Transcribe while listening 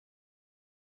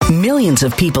Millions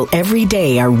of people every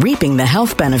day are reaping the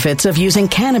health benefits of using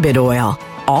cannabis oil,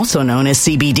 also known as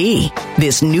CBD.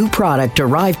 This new product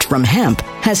derived from hemp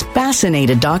has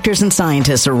fascinated doctors and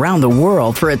scientists around the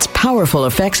world for its powerful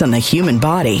effects on the human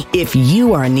body. If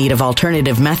you are in need of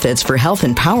alternative methods for health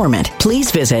empowerment, please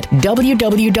visit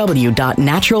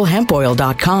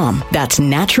www.naturalhempoil.com. That's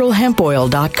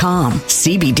naturalhempoil.com.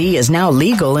 CBD is now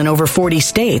legal in over 40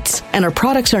 states, and our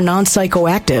products are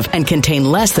non-psychoactive and contain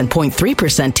less than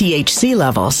 0.3% THC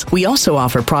levels. We also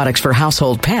offer products for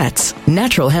household pets.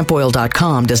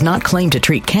 Naturalhempoil.com does not claim to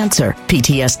treat cancer,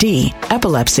 PTSD,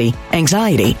 epilepsy,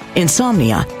 anxiety,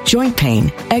 insomnia, joint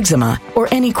pain, eczema, or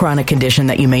any chronic condition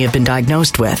that you may have been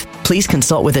diagnosed with. Please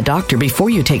consult with a doctor before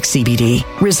you take CBD.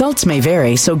 Results may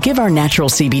vary, so give our natural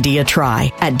CBD a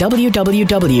try at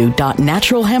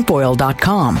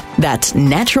www.naturalhempoil.com. That's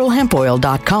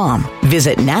naturalhempoil.com.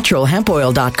 Visit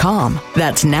naturalhempoil.com.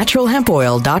 That's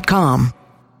naturalhempoil.com.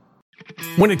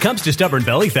 When it comes to stubborn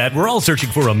belly fat, we're all searching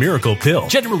for a miracle pill.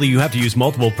 Generally, you have to use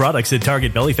multiple products that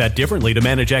target belly fat differently to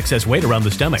manage excess weight around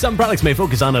the stomach. Some products may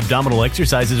focus on abdominal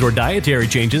exercises or dietary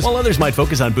changes, while others might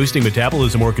focus on boosting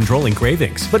metabolism or controlling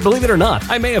cravings. But believe it or not,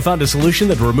 I may have found a solution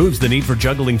that removes the need for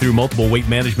juggling through multiple weight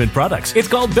management products. It's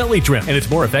called Belly Trim, and it's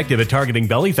more effective at targeting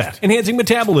belly fat, enhancing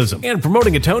metabolism, and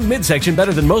promoting a toned midsection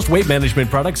better than most weight management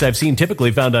products I've seen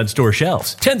typically found on store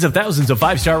shelves. Tens of thousands of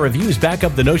 5-star reviews back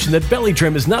up the notion that Belly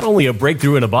Trim is not only a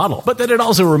breakthrough in a bottle, but that it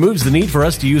also removes the need for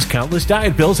us to use countless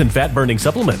diet pills and fat-burning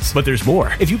supplements. But there's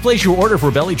more. If you place your order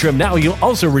for Belly Trim now, you'll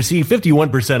also receive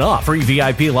 51% off, free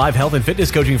VIP live health and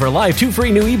fitness coaching for life, 2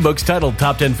 free new ebooks titled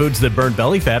Top 10 Foods That Burn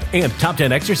Belly Fat and Top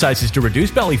 10 Exercises to Reduce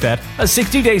Belly Fat, a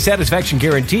 60-day satisfaction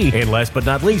guarantee, and last but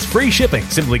not least, free shipping.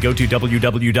 Simply go to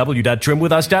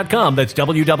www.trimwithus.com. That's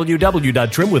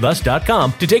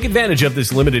www.trimwithus.com to take advantage of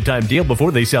this limited time deal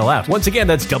before they sell out. Once again,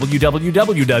 that's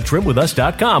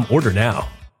www.trimwithus.com. Order now.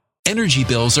 Energy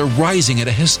bills are rising at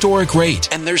a historic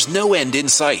rate, and there's no end in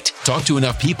sight. Talk to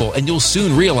enough people, and you'll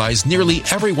soon realize nearly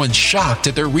everyone's shocked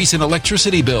at their recent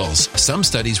electricity bills. Some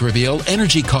studies reveal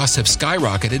energy costs have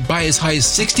skyrocketed by as high as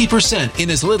 60%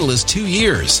 in as little as 2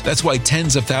 years. That's why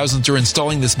tens of thousands are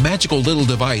installing this magical little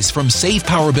device from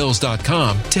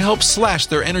SavePowerBills.com to help slash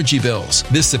their energy bills.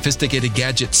 This sophisticated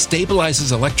gadget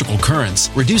stabilizes electrical currents,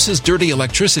 reduces dirty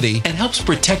electricity, and helps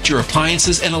protect your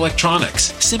appliances and electronics.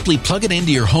 Simply plug it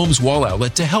into your home's wall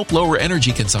outlet to help lower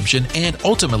energy consumption and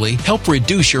ultimately help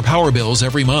reduce your power bills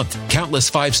every month.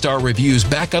 Countless 5-star reviews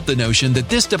back up the notion that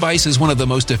this device is one of the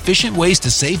most efficient ways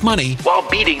to save money while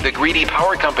beating the greedy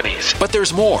power companies. But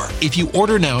there's more. If you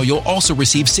order now, you'll also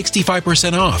receive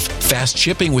 65% off, fast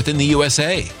shipping within the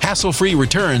USA, hassle-free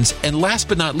returns, and last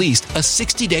but not least, a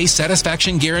 60-day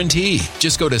satisfaction guarantee.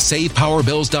 Just go to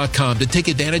SavePowerBills.com to take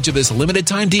advantage of this limited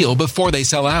time deal before they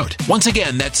sell out. Once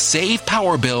again, that's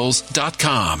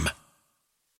SavePowerBills.com.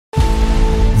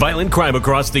 Violent crime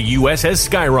across the U.S. has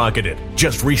skyrocketed.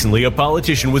 Just recently, a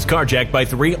politician was carjacked by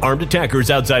 3 armed attackers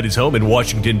outside his home in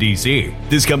Washington, D.C.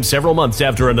 This comes several months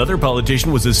after another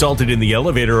politician was assaulted in the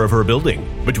elevator of her building.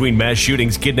 Between mass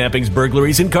shootings, kidnappings,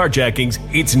 burglaries, and carjackings,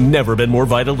 it's never been more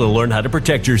vital to learn how to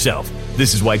protect yourself.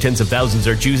 This is why tens of thousands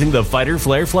are choosing the Fighter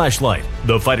Flare flashlight.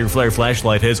 The Fighter Flare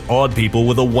flashlight has awed people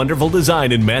with a wonderful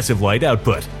design and massive light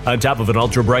output. On top of an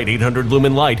ultra-bright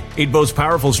 800-lumen light, it boasts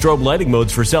powerful strobe lighting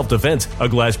modes for self-defense, a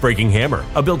glass-breaking hammer,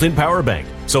 a built-in power bank,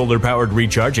 solar-powered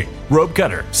recharging, rope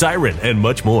cutter, siren, and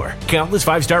much more. Countless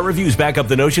 5-star reviews back up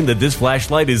the notion that this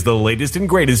flashlight is the latest and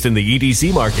greatest in the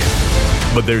EDC market.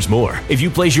 But there's more. If you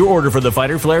place your order for the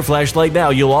Fighter Flare flashlight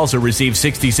now, you'll also receive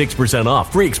 66%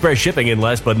 off, free express shipping, and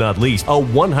last but not least, a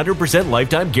 100%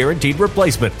 lifetime guaranteed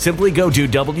replacement. Simply go to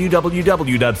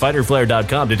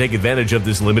www.fighterflare.com to take advantage of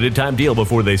this limited time deal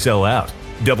before they sell out.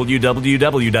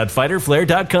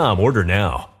 www.fighterflare.com. Order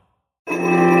now.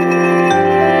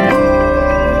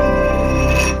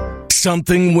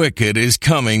 Something wicked is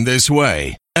coming this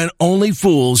way, and only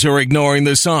fools are ignoring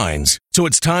the signs. So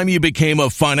it's time you became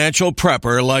a financial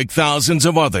prepper like thousands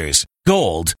of others.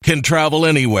 Gold can travel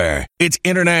anywhere. It's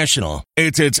international.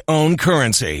 It's its own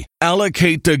currency.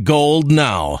 Allocate to gold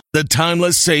now, the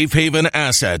timeless safe haven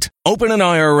asset. Open an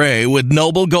IRA with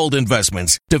Noble Gold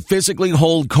Investments to physically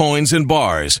hold coins and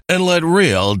bars and let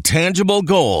real, tangible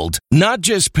gold, not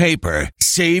just paper,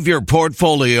 Save your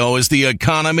portfolio as the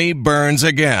economy burns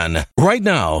again. Right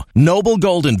now, Noble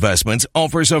Gold Investments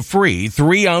offers a free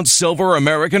 3-ounce silver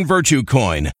American Virtue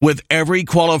coin with every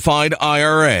qualified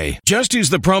IRA. Just use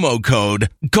the promo code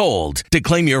GOLD to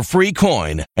claim your free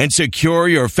coin and secure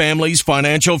your family's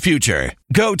financial future.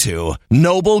 Go to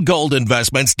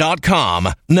noblegoldinvestments.com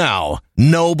now.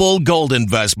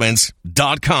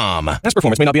 noblegoldinvestments.com. Past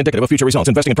performance may not be indicative of future results.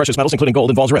 Investing in precious metals, including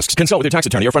gold, involves risks. Consult with your tax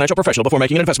attorney or financial professional before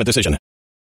making an investment decision.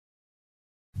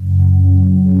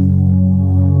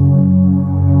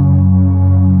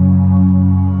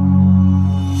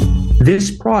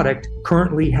 This product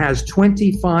currently has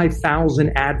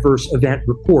 25,000 adverse event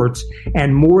reports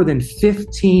and more than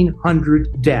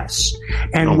 1,500 deaths.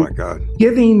 And oh my God. We're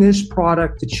giving this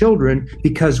product to children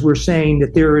because we're saying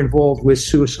that they're involved with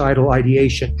suicidal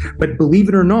ideation. But believe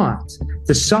it or not,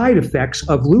 the side effects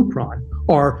of Lupron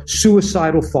are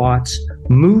suicidal thoughts,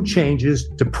 mood changes,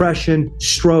 depression,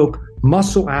 stroke,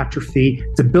 muscle atrophy,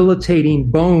 debilitating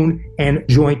bone and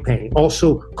joint pain,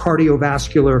 also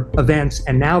cardiovascular events,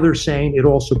 and now they're saying it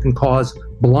also can cause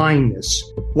blindness.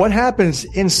 What happens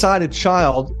inside a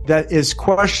child that is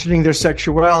questioning their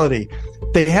sexuality?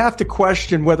 They have to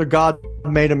question whether God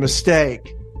made a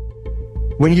mistake.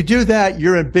 When you do that,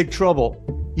 you're in big trouble.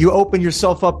 You open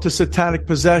yourself up to satanic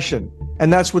possession,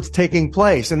 and that's what's taking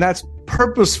place, and that's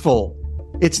purposeful.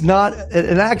 It's not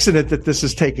an accident that this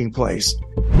is taking place.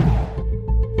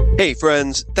 Hey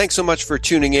friends, thanks so much for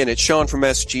tuning in. It's Sean from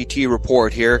SGT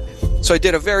Report here. So I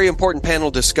did a very important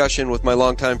panel discussion with my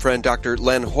longtime friend Dr.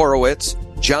 Len Horowitz,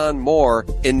 John Moore,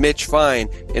 and Mitch Fine.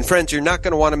 And friends, you're not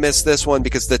going to want to miss this one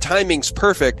because the timing's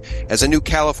perfect, as a new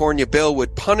California bill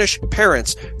would punish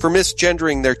parents for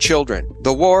misgendering their children.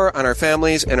 The war on our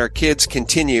families and our kids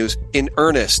continues in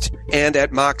earnest and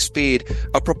at Mach speed.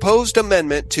 A proposed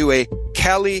amendment to a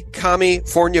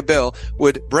California bill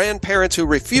would brand parents who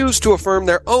refuse to affirm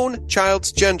their own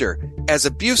child's gender as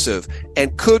abusive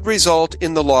and could result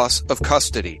in the loss of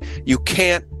custody. You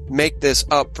can't make this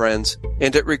up, friends.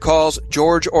 And it recalls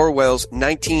George Orwell's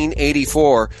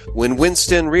 1984, when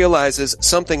Winston realizes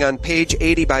something on page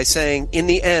 80 by saying, in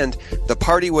the end, the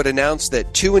party would announce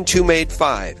that 2 and 2 made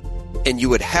 5, and you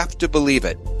would have to believe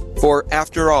it. For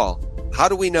after all, how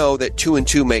do we know that 2 and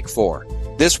 2 make 4?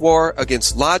 This war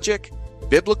against logic,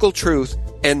 biblical truth,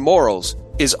 and morals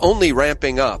is only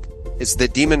ramping up as the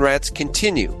demon rats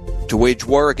continue to wage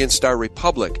war against our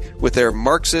republic with their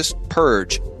Marxist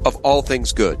purge of all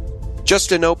things good.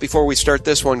 Just a note before we start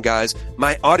this one, guys,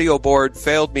 my audio board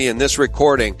failed me in this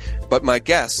recording, but my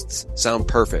guests sound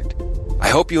perfect. I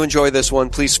hope you enjoy this one.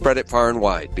 Please spread it far and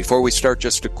wide. Before we start,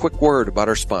 just a quick word about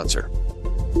our sponsor.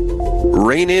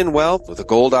 Rein in wealth with a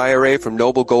gold IRA from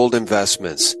Noble Gold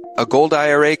Investments. A gold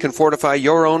IRA can fortify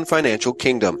your own financial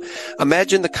kingdom.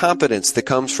 Imagine the confidence that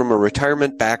comes from a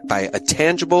retirement backed by a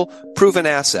tangible, proven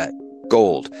asset.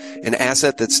 Gold, an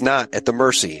asset that's not at the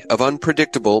mercy of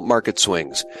unpredictable market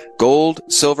swings. Gold,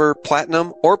 silver,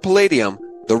 platinum, or palladium,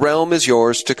 the realm is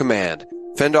yours to command.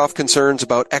 Fend off concerns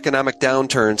about economic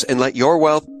downturns and let your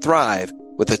wealth thrive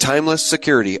with the timeless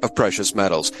security of precious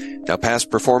metals. Now, past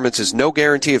performance is no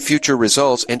guarantee of future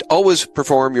results, and always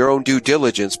perform your own due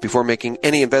diligence before making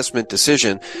any investment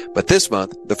decision. But this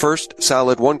month, the first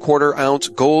solid 1/4 ounce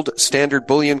gold standard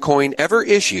bullion coin ever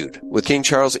issued with King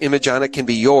Charles image on it can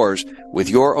be yours with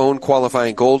your own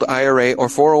qualifying gold IRA or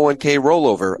 401k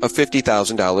rollover of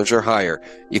 $50,000 or higher.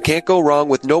 You can't go wrong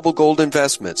with Noble Gold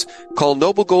Investments. Call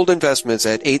Noble Gold Investments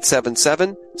at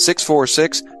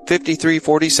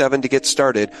 877-646-5347 to get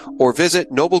started, or visit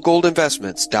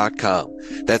noblegoldinvestments.com.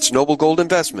 That's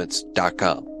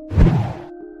noblegoldinvestments.com.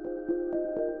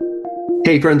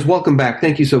 Hey friends, welcome back.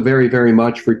 Thank you so very, very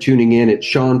much for tuning in. It's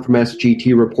Sean from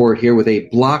SGT Report here with a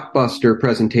blockbuster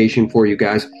presentation for you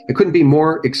guys. I couldn't be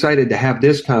more excited to have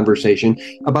this conversation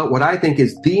about what I think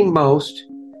is the most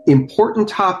important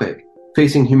topic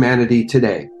facing humanity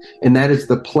today, and that is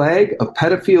the plague of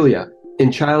pedophilia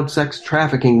and child sex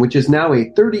trafficking, which is now a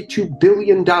 $32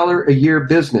 billion a year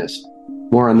business.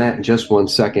 More on that in just one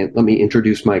second. Let me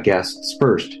introduce my guests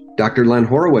first. Dr. Len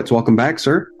Horowitz, welcome back,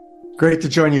 sir. Great to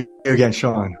join you again,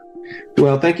 Sean.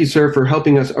 Well, thank you, sir, for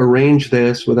helping us arrange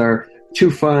this with our two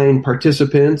fine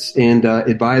participants and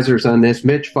advisors on this.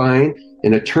 Mitch Fine,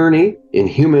 an attorney in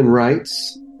human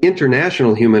rights,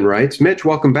 international human rights. Mitch,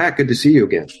 welcome back. Good to see you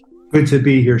again. Good to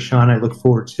be here, Sean. I look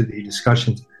forward to the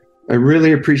discussion today. I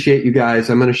really appreciate you guys.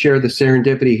 I'm going to share the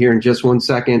serendipity here in just one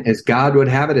second. As God would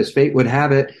have it, as fate would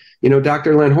have it. You know,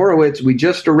 Dr. Len Horowitz, we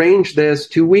just arranged this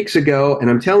 2 weeks ago, and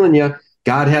I'm telling you,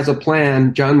 God has a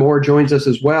plan. John Moore joins us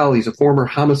as well. He's a former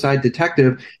homicide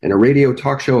detective and a radio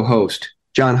talk show host.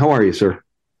 John, how are you, sir?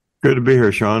 Good to be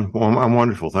here, Sean. Well, I'm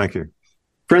wonderful. Thank you.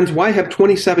 Friends, why have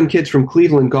 27 kids from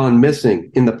Cleveland gone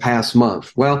missing in the past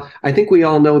month? Well, I think we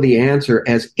all know the answer,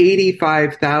 as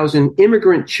 85,000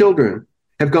 immigrant children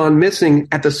have gone missing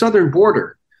at the southern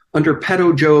border under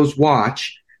Pedo Joe's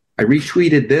watch. I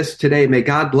retweeted this today. May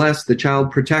God bless the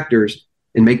child protectors,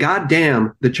 and may God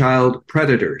damn the child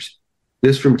predators.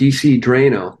 This from DC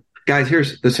Drano. Guys,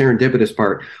 here's the serendipitous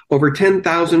part. Over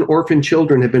 10,000 orphan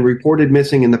children have been reported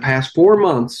missing in the past 4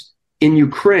 months in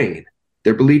Ukraine.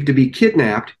 They're believed to be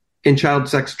kidnapped and child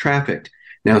sex trafficked.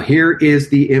 Now, here is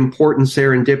the important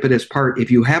serendipitous part. If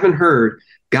you haven't heard,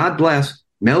 God bless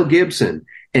Mel Gibson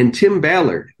and Tim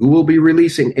Ballard, who will be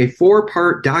releasing a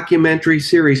 4-part documentary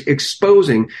series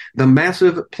exposing the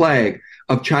massive plague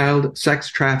of child sex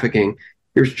trafficking.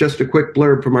 Here's just a quick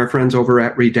blurb from our friends over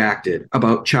at Redacted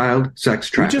about child sex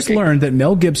trafficking. We just learned that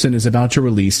Mel Gibson is about to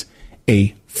release a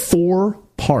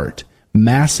 4-part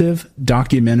massive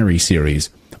documentary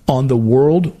series on the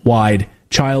worldwide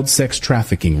child sex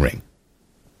trafficking ring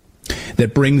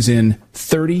that brings in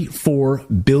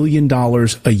 $34 billion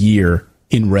a year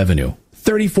in revenue.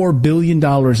 $34 billion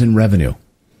in revenue.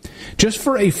 Just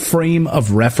for a frame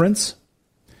of reference,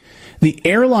 the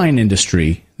airline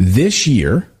industry this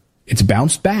year, it's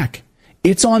bounced back.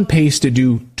 It's on pace to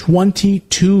do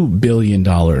 $22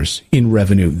 billion in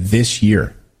revenue this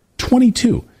year.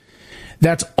 22.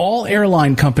 That's all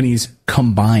airline companies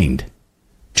combined.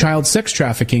 Child sex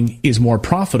trafficking is more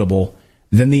profitable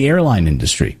than the airline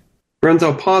industry. Friends,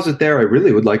 I'll pause it there. I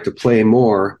really would like to play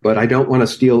more, but I don't want to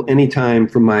steal any time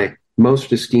from my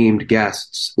most esteemed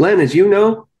guests. Len, as you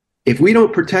know, if we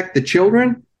don't protect the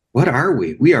children, what are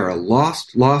we? We are a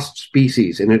lost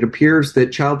species. And it appears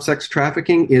that child sex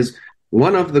trafficking is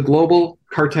one of the global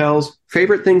cartel's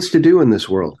favorite things to do in this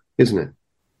world, isn't it?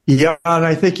 Yeah, and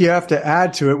I think you have to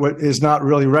add to it what is not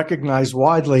really recognized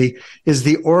widely is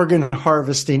the organ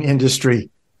harvesting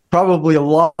industry. Probably a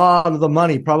lot of the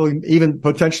money, probably even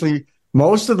potentially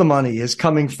most of the money is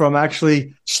coming from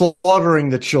actually slaughtering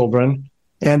the children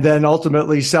and then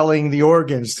ultimately selling the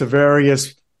organs to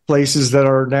various places that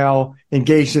are now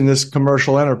engaged in this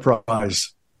commercial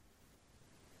enterprise.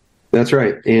 That's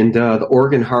right. And the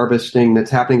organ harvesting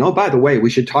that's happening. Oh, by the way,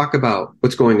 we should talk about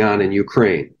what's going on in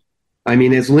Ukraine. I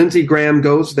mean, as Lindsey Graham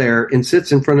goes there and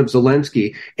sits in front of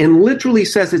Zelensky and literally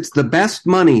says it's the best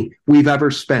money we've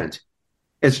ever spent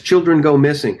as children go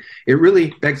missing, it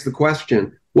really begs the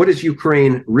question, what is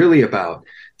Ukraine really about?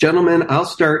 Gentlemen, I'll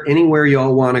start anywhere you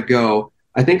all want to go.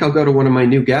 I think I'll go to one of my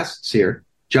new guests here.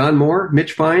 John Moore,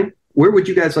 Mitch Fine, where would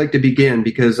you guys like to begin?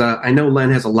 Because I know Len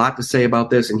has a lot to say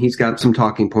about this, and he's got some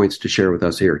talking points to share with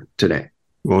us here today.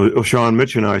 Well, Sean,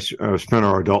 Mitch and I spent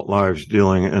our adult lives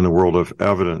dealing in the world of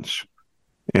evidence.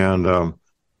 And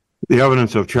the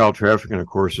evidence of child trafficking, of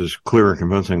course, is clear and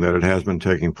convincing that it has been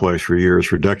taking place for years,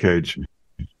 for decades.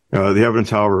 The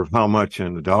evidence, however, of how much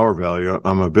and the dollar value,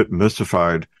 I'm a bit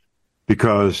mystified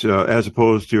because as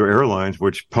opposed to airlines,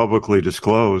 which publicly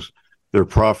disclose their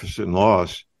profits and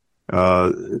loss,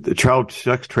 the child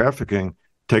sex trafficking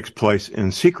takes place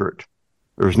in secret.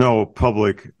 There's no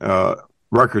public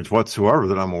records whatsoever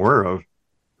that I'm aware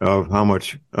of how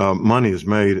much money is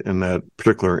made in that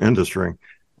particular industry.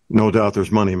 No doubt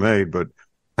there's money made, but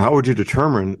how would you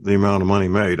determine the amount of money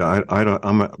made?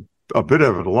 I'm a bit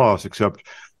of at a loss, except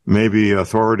maybe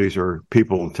authorities or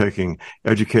people taking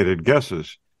educated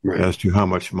guesses as to how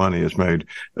much money is made.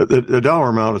 The dollar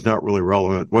amount is not really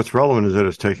relevant. What's relevant is that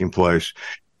it's taking place.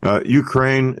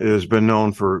 Ukraine has been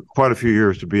known for quite a few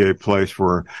years to be a place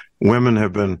where women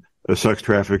have been sex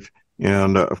trafficked,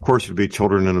 and of course there'd be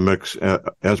children in the mix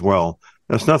as well.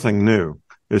 That's nothing new.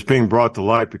 It's being brought to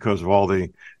light because of all the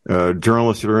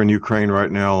journalists that are in Ukraine right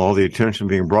now, all the attention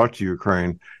being brought to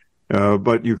Ukraine.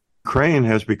 But Ukraine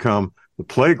has become the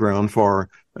playground for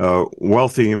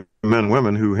wealthy men and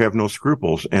women who have no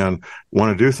scruples and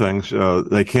want to do things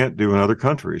they can't do in other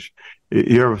countries.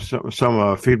 You have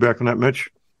some feedback on that, Mitch?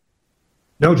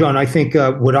 No, John, I think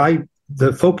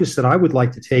the focus that I would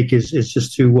like to take is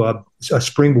just to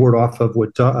springboard off of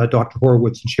what Dr.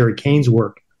 Horowitz and Sherry Kane's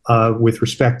work with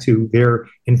respect to their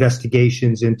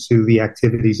investigations into the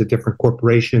activities of different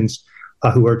corporations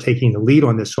who are taking the lead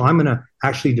on this. So I'm going to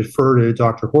actually defer to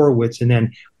Dr. Horowitz, and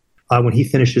then when he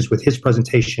finishes with his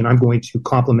presentation, I'm going to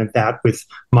complement that with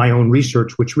my own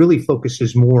research, which really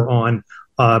focuses more on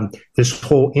this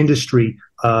whole industry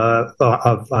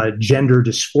of gender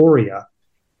dysphoria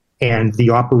and the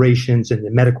operations and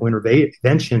the medical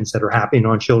interventions that are happening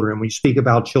on children. When you speak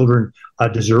about children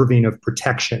deserving of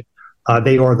protection,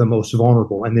 they are the most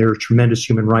vulnerable, and there are tremendous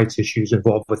human rights issues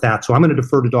involved with that. So I'm going to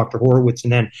defer to Dr. Horowitz,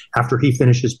 and then after he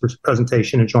finishes his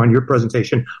presentation and John, your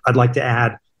presentation, I'd like to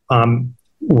add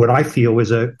what I feel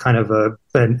is a kind of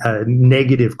a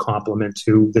negative complement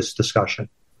to this discussion.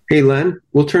 Hey, Len,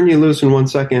 we'll turn you loose in 1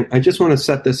 second. I just want to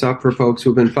set this up for folks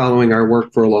who've been following our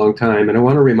work for a long time. And I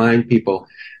want to remind people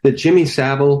that Jimmy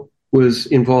Savile was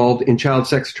involved in child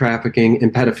sex trafficking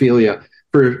and pedophilia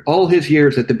for all his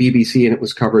years at the BBC, and it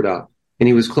was covered up. And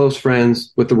he was close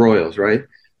friends with the royals, right?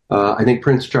 I think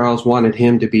Prince Charles wanted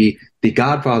him to be the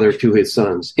godfather to his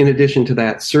sons. In addition to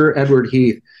that, Sir Edward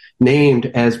Heath named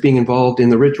as being involved in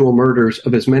the ritual murders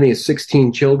of as many as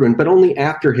 16 children, but only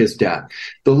after his death.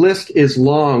 The list is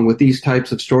long with these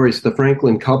types of stories, the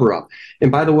Franklin cover-up.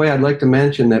 And by the way, I'd like to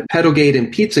mention that Pedogate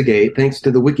and Pizzagate, thanks to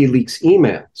the WikiLeaks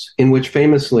emails, in which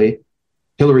famously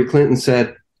Hillary Clinton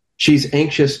said she's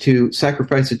anxious to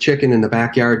sacrifice a chicken in the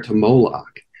backyard to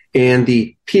Moloch. And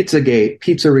the Pizzagate,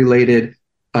 pizza-related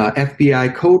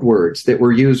FBI code words that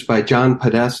were used by John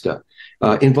Podesta,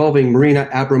 involving Marina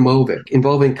Abramovic,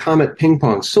 involving Comet Ping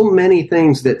Pong, so many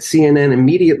things that CNN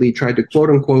immediately tried to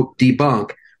quote-unquote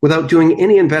debunk without doing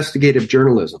any investigative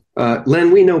journalism. Len,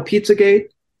 we know Pizzagate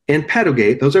and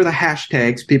Pedogate, those are the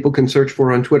hashtags people can search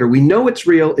for on Twitter. We know it's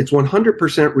real, it's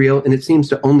 100% real, and it seems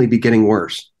to only be getting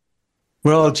worse.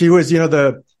 Well, gee whiz,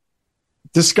 the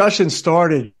discussion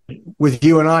started with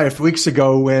you and I a few weeks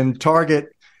ago when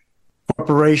Target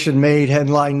Corporation made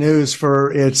headline news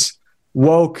for its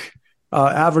woke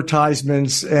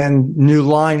advertisements and new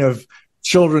line of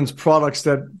children's products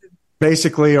that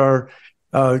basically are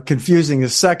confusing the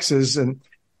sexes. And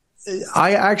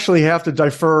I actually have to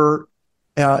defer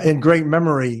in great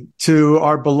memory to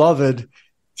our beloved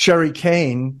Sherry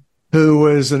Kane, who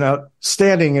was an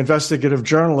outstanding investigative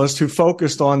journalist who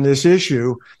focused on this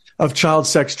issue of child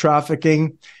sex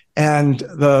trafficking and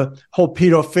the whole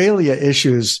pedophilia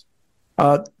issues.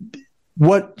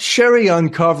 What Sherry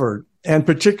uncovered, and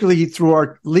particularly through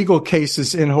our legal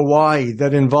cases in Hawaii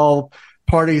that involve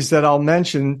parties that I'll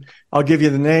mention, I'll give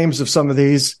you the names of some of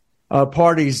these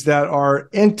parties that are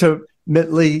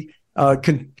intimately,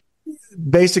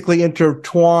 basically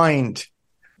intertwined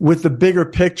with the bigger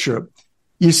picture.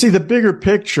 You see, the bigger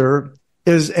picture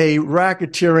is a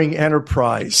racketeering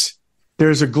enterprise.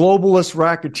 There's a globalist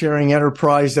racketeering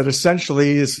enterprise that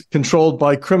essentially is controlled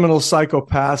by criminal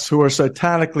psychopaths who are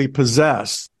satanically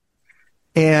possessed.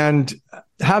 And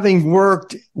having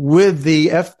worked with the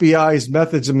FBI's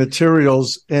methods and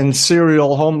materials in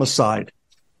serial homicide,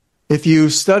 if you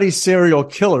study serial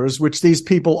killers, which these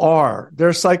people are,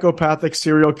 they're psychopathic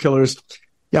serial killers.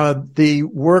 The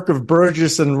work of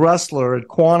Burgess and Ressler at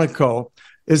Quantico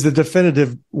is the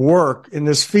definitive work in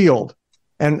this field.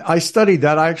 And I studied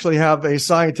that. I actually have a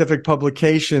scientific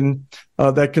publication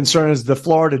that concerns the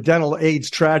Florida dental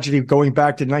AIDS tragedy going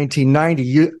back to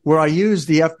 1990, where I used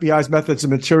the FBI's methods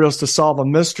and materials to solve a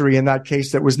mystery in that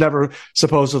case that was never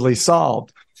supposedly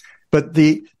solved. But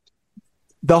the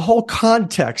whole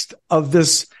context of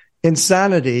this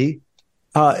insanity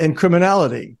and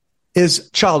criminality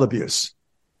is child abuse,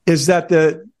 is that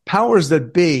the powers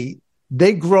that be,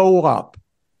 they grow up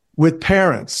with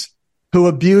parents who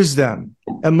abuse them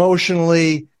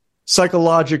emotionally,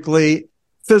 psychologically,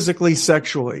 physically,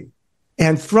 sexually.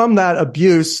 And from that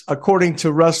abuse, according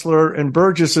to Ressler and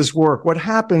Burgess's work, what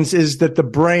happens is that the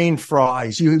brain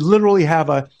fries. You literally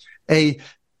have a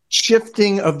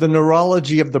shifting of the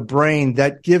neurology of the brain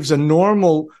that gives a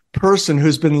normal person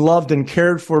who's been loved and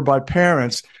cared for by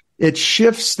parents, it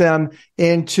shifts them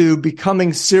into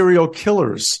becoming serial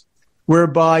killers,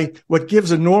 whereby what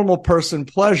gives a normal person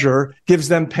pleasure gives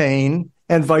them pain,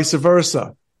 and vice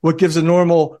versa. What gives a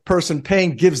normal person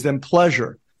pain gives them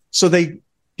pleasure. So they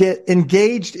get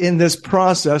engaged in this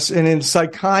process, and in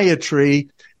psychiatry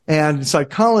and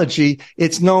psychology,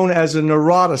 it's known as a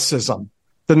neuroticism.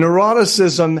 The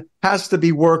neuroticism has to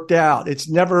be worked out. It's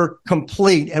never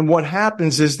complete. And what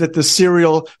happens is that the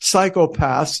serial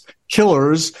psychopaths,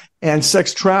 killers, and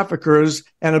sex traffickers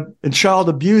and child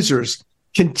abusers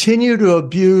continue to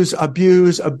abuse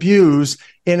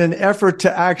in an effort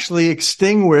to actually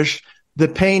extinguish the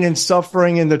pain and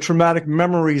suffering and the traumatic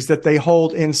memories that they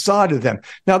hold inside of them.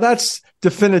 Now, that's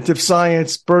definitive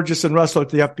science, Burgess and Russell at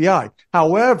the FBI.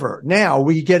 However, now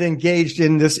we get engaged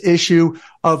in this issue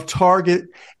of Target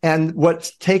and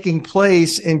what's taking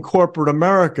place in corporate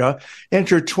America,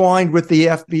 intertwined with the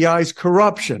FBI's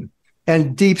corruption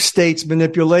and deep state's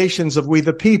manipulations of we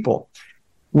the people.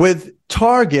 With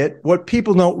Target, what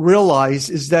people don't realize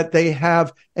is that they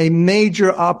have a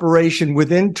major operation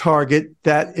within Target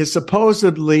that is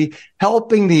supposedly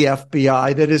helping the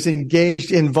FBI, that is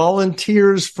engaged in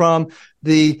volunteers from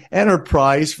the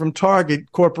enterprise, from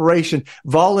Target Corporation,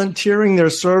 volunteering their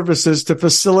services to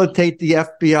facilitate the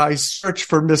FBI's search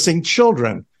for missing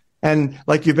children. And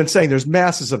like you've been saying, there's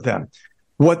masses of them.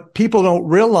 What people don't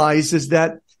realize is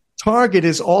that Target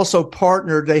is also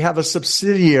partnered. They have a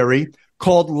subsidiary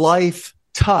called Life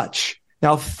Touch.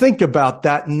 Now think about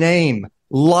that name,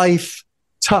 Life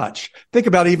Touch. Think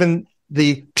about even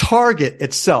the Target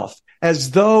itself,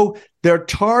 as though they're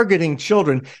targeting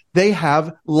children. They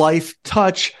have Life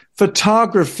Touch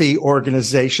photography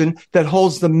organization that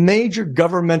holds the major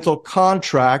governmental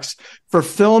contracts for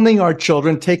filming our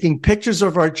children, taking pictures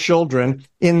of our children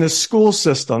in the school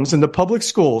systems, in the public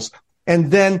schools.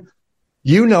 And then,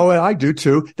 you know, and I do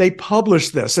too, they publish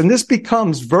this. And this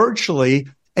becomes virtually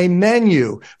a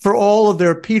menu for all of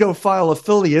their pedophile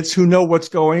affiliates who know what's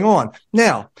going on.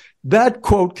 Now, that,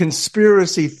 quote,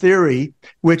 conspiracy theory,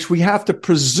 which we have to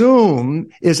presume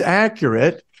is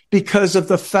accurate because of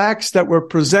the facts that we're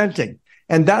presenting.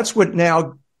 And that's what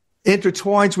now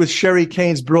intertwines with Sherry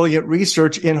Kane's brilliant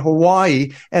research in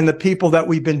Hawaii and the people that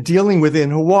we've been dealing with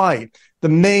in Hawaii. The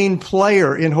main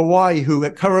player in Hawaii who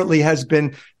currently has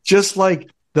been, just like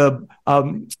the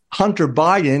Hunter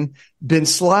Biden, been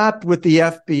slapped with the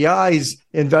FBI's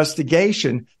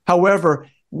investigation. However,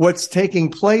 what's taking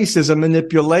place is a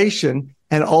manipulation,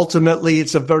 and ultimately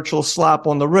it's a virtual slap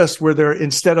on the wrist where they're,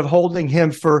 instead of holding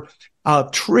him for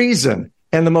treason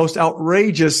and the most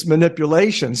outrageous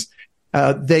manipulations,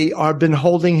 they are been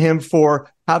holding him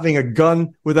for having a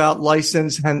gun without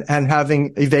license and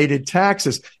having evaded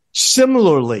taxes.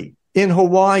 Similarly, in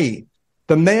Hawaii,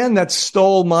 the man that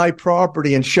stole my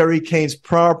property and Sherry Kane's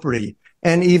property,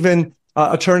 and even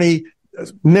attorney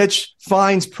Mitch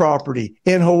Fine's property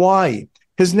in Hawaii,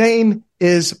 his name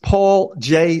is Paul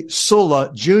J.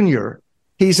 Sulla Jr.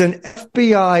 He's an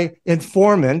FBI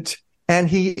informant, and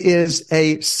he is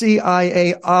a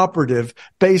CIA operative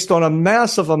based on a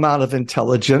massive amount of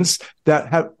intelligence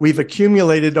that we've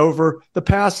accumulated over the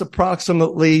past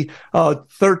approximately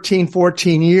 13,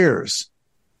 14 years.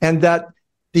 And that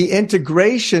the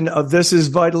integration of this is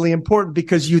vitally important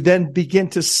because you then begin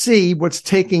to see what's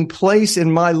taking place in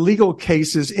my legal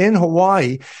cases in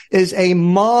Hawaii is a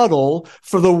model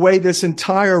for the way this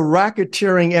entire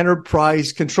racketeering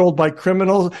enterprise controlled by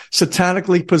criminal,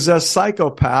 satanically possessed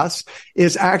psychopaths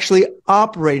is actually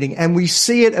operating. And we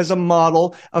see it as a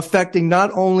model affecting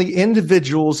not only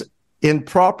individuals in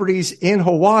properties in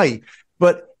Hawaii,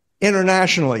 but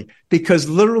internationally, because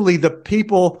literally the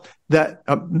people that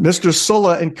Mr.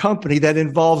 Sulla and company, that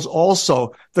involves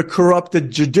also the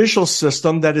corrupted judicial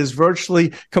system that is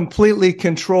virtually completely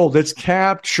controlled. It's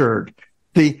captured.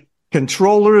 The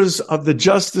controllers of the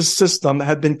justice system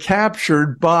have been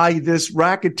captured by this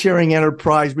racketeering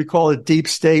enterprise. We call it deep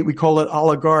state. We call it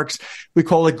oligarchs. We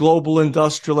call it global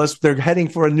industrialists. They're heading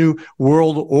for a new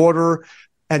world order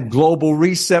and global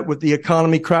reset with the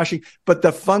economy crashing. But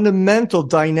the fundamental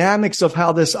dynamics of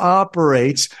how this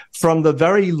operates from the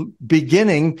very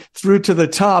beginning through to the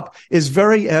top is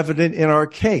very evident in our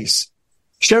case.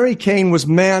 Sherry Kane was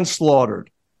manslaughtered.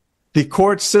 The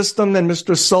court system and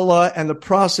Mr. Sulla and the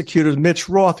prosecutor, Mitch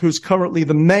Roth, who's currently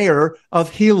the mayor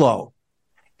of Hilo.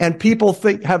 And people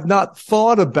have not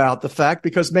thought about the fact,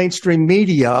 because mainstream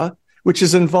media, which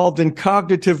is involved in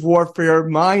cognitive warfare,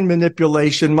 mind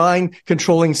manipulation, mind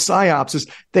controlling psyops.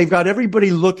 They've got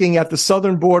everybody looking at the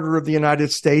southern border of the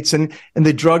United States and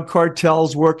the drug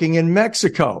cartels working in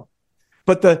Mexico.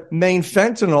 But the main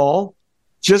fentanyl,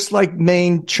 just like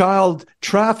main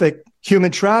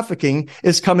human trafficking,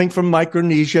 is coming from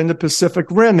Micronesia and the Pacific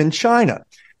Rim in China.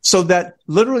 So that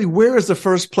literally, where is the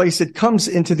first place it comes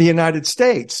into the United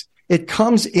States? It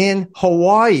comes in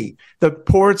Hawaii, the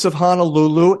ports of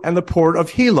Honolulu and the port of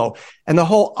Hilo, and the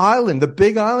whole island, the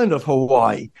big island of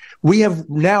Hawaii. We have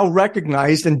now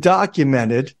recognized and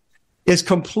documented is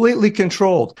completely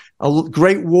controlled. A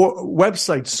great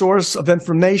website source of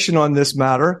information on this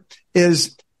matter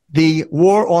is the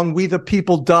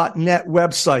waronwethepeople.net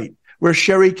website, where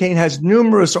Sherry Kane has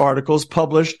numerous articles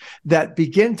published that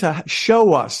begin to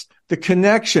show us the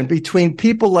connection between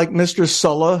people like Mr.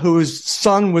 Sulla, whose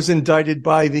son was indicted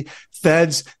by the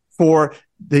feds for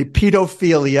the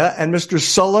pedophilia, and Mr.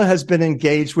 Sulla has been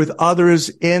engaged with others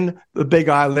in the Big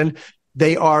Island.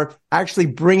 They are actually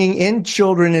bringing in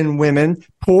children and women,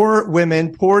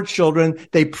 poor children.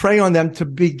 They prey on them to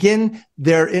begin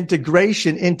their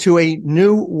integration into a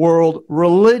new world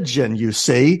religion, you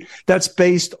see, that's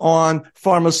based on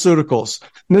pharmaceuticals.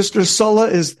 Mr. Sulla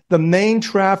is the main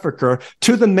trafficker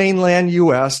to the mainland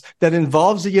U.S. that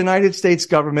involves the United States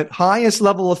government, highest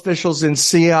level officials in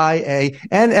CIA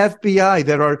and FBI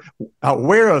that are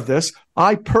aware of this.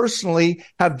 I personally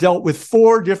have dealt with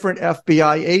 4 different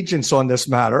FBI agents on this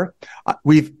matter.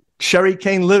 We've Sherry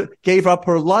Kane gave up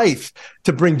her life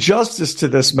to bring justice to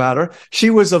this matter. She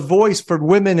was a voice for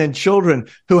women and children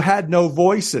who had no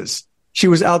voices. She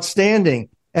was outstanding.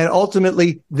 And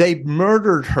ultimately, they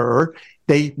murdered her.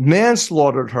 They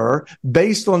manslaughtered her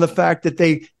based on the fact that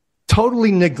they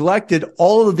totally neglected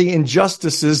all of the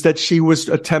injustices that she was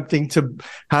attempting to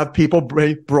have people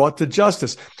brought to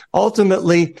justice.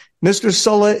 Ultimately, Mr.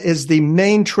 Sulla is the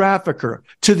main trafficker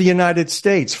to the United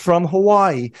States from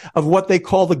Hawaii of what they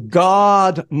call the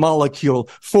God molecule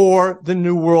for the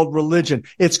New World religion.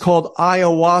 It's called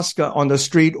ayahuasca on the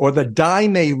street, or the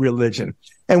Daime religion.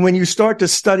 And when you start to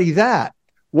study that,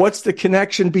 what's the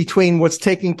connection between what's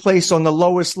taking place on the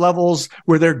lowest levels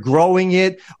where they're growing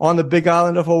it on the Big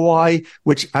Island of Hawaii,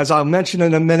 which, as I'll mention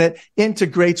in a minute,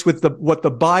 integrates with what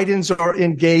the Bidens are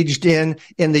engaged in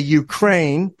the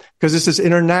Ukraine, because this is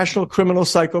international criminal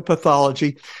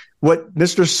psychopathology. What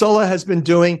Mr. Sulla has been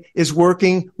doing is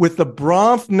working with the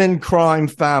Bronfman crime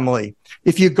family.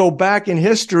 If you go back in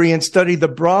history and study the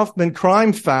Bronfman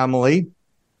crime family,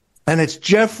 and it's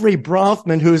Jeffrey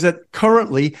Bronfman who is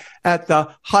currently at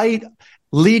the height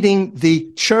leading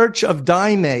the Church of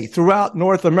Daime throughout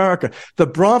North America. The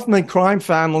Bronfman crime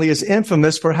family is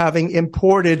infamous for having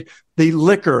imported the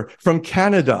liquor from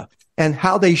Canada. And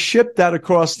how they shipped that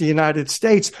across the United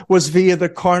States was via the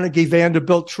Carnegie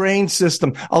Vanderbilt train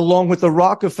system, along with the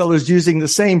Rockefellers using the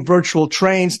same virtual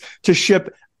trains to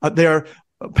ship their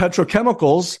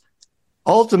petrochemicals.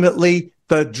 Ultimately,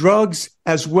 the drugs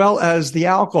as well as the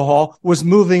alcohol was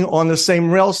moving on the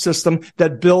same rail system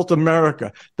that built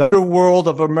America. The world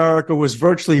of America was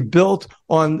virtually built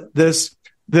on this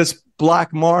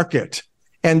black market,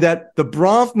 and that the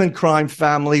Bronfman crime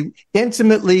family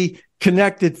intimately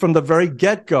connected from the very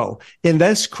get-go in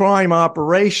this crime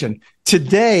operation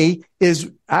today is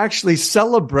actually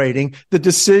celebrating the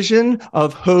decision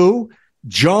of who?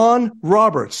 John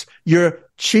Roberts, your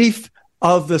chief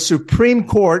of the Supreme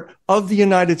Court of the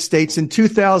United States in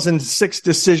 2006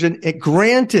 decision. It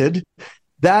granted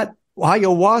that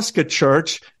ayahuasca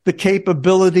church the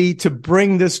capability to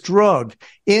bring this drug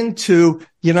into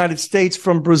the United States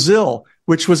from Brazil,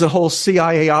 which was a whole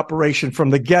CIA operation from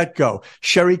the get-go.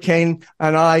 Sherry Kane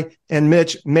and I and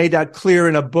Mitch made that clear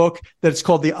in a book that's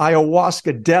called The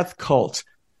Ayahuasca Death Cult.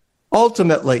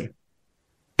 Ultimately,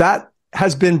 that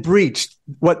has been breached.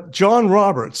 What John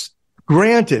Roberts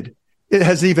granted, it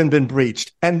has even been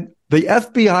breached. And the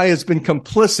FBI has been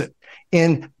complicit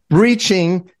in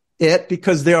breaching it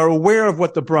because they are aware of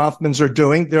what the Bronfmans are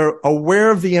doing. They're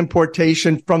aware of the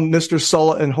importation from Mr.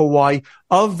 Sulla in Hawaii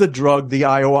of the drug, the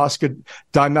ayahuasca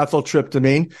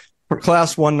dimethyltryptamine, for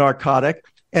class 1 narcotic.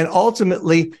 And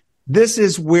ultimately, this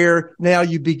is where now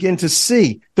you begin to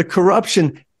see the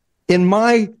corruption in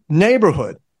my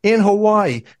neighborhood in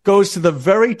Hawaii goes to the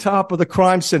very top of the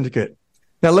crime syndicate.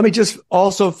 Now, let me just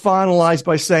also finalize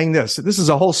by saying this. This is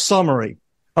a whole summary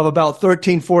of about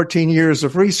 13, 14 years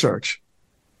of research.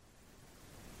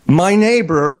 My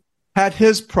neighbor had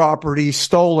his property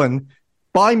stolen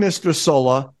by Mr.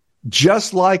 Sulla,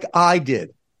 just like I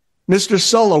did. Mr.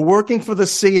 Sulla, working for the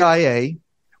CIA,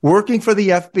 working for the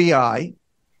FBI,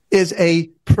 is a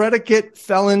predicate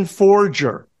felon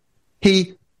forger.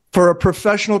 He, for a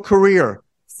professional career,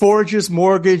 forges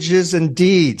mortgages and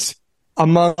deeds,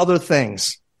 among other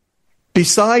things.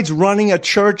 Besides running a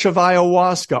church of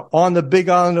ayahuasca on the Big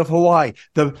Island of Hawaii,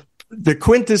 the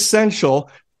quintessential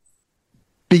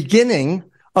beginning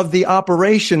of the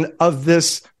operation of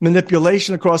this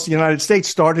manipulation across the United States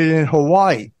started in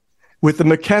Hawaii with the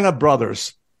McKenna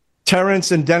brothers,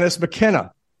 Terrence and Dennis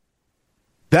McKenna.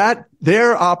 That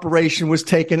their operation was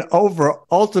taken over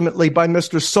ultimately by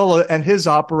Mr. Sulla and his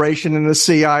operation in the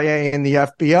CIA and the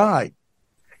FBI.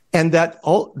 And that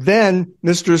then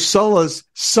Mr. Sulla's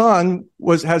son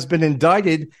has been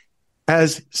indicted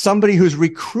as somebody who's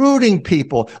recruiting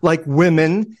people like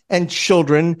women and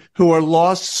children who are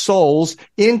lost souls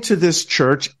into this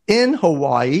church in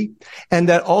Hawaii. And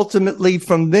that ultimately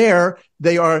from there,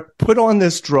 they are put on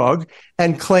this drug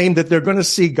and claim that they're going to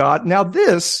see God. Now,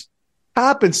 this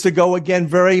happens to go again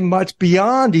very much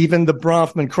beyond even the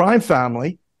Bronfman crime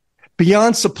family.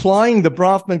 Beyond supplying the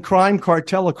Bronfman crime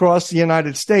cartel across the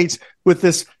United States with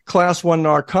this class 1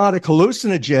 narcotic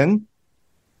hallucinogen,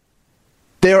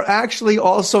 they're actually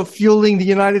also fueling the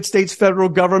United States federal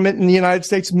government and the United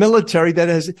States military that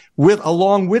has,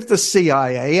 along with the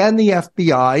CIA and the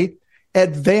FBI,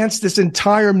 advanced this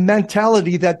entire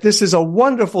mentality that this is a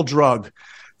wonderful drug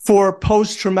for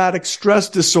post-traumatic stress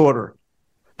disorder.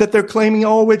 That they're claiming,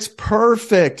 oh, it's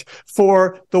perfect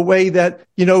for the way that,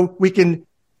 we can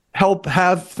help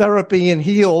have therapy and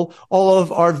heal all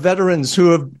of our veterans who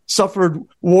have suffered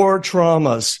war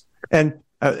traumas and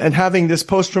and having this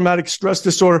post-traumatic stress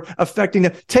disorder affecting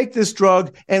them, take this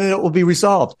drug and it will be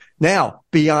resolved. Now,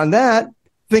 beyond that,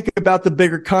 think about the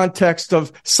bigger context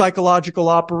of psychological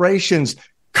operations,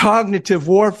 cognitive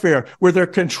warfare, where they're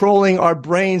controlling our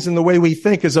brains and the way we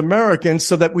think as Americans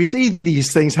so that we see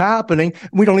these things happening.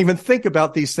 We don't even think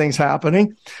about these things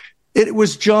happening. It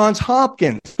was Johns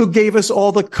Hopkins who gave us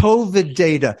all the COVID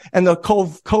data and the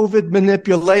COVID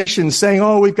manipulation, saying,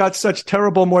 oh, we've got such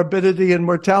terrible morbidity and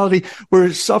mortality.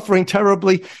 We're suffering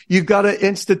terribly. You've got to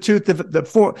institute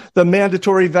the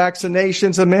mandatory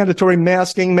vaccinations, the mandatory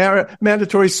masking,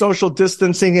 mandatory social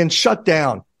distancing, and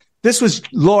shutdown. This was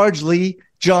largely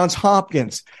Johns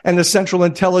Hopkins and the Central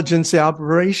Intelligence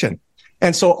Operation.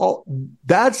 And so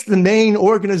that's the main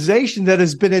organization that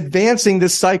has been advancing the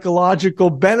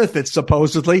psychological benefits,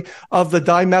 supposedly, of the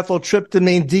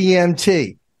dimethyltryptamine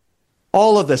DMT.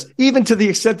 All of this, even to the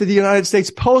extent that the United States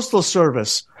Postal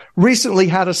Service recently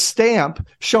had a stamp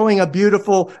showing a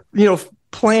beautiful,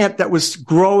 plant that was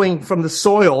growing from the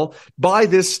soil. Buy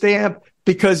this stamp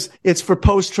because it's for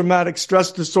post-traumatic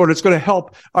stress disorder. It's going to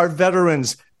help our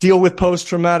veterans deal with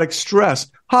post-traumatic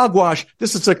stress. Hogwash.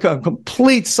 This is a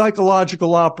complete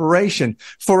psychological operation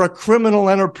for a criminal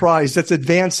enterprise that's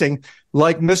advancing,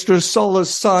 like Mr. Sola's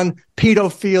son,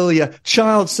 pedophilia,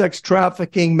 child sex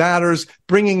trafficking matters,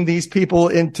 bringing these people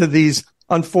into this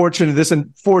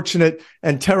unfortunate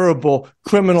and terrible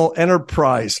criminal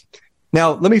enterprise.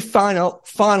 Now, let me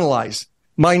finalize.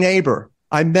 My neighbor,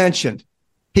 I mentioned,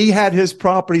 he had his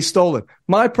property stolen.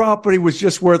 My property was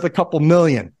just worth a couple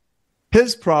million.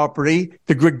 His property,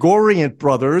 the Gregorian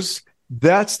brothers,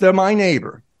 they're my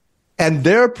neighbor. And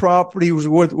their property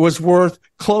was worth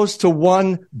close to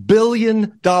 $1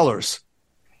 billion.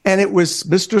 And it was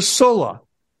Mr. Sola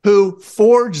who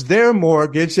forged their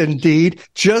mortgage, indeed,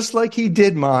 just like he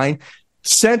did mine,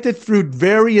 sent it through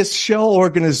various shell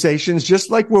organizations, just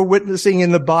like we're witnessing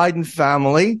in the Biden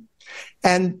family.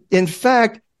 And in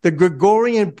fact, the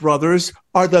Gregorian brothers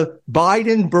are the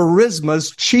Biden Burisma's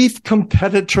chief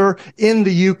competitor in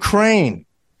the Ukraine.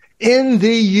 In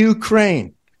the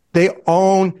Ukraine, they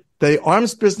own the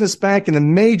Arms Business Bank and a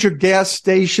major gas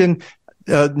station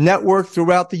network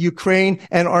throughout the Ukraine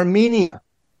and Armenia.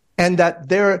 And that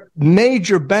their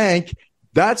major bank,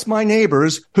 that's my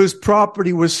neighbor's, whose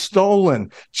property was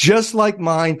stolen, just like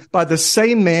mine, by the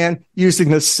same man using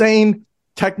the same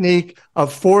technique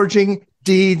of forging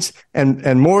deeds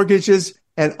and mortgages.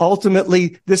 And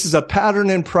ultimately, this is a pattern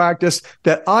in practice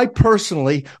that I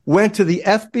personally went to the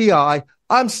FBI.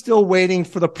 I'm still waiting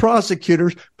for the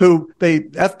prosecutors the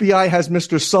FBI has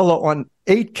Mr. Sola on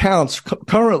 8 counts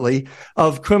currently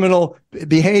of criminal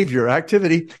behavior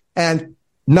activity. And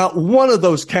not one of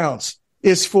those counts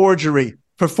is forgery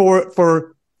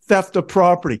for theft of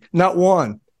property. Not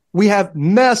one. We have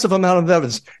massive amount of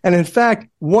evidence. And in fact,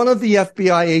 one of the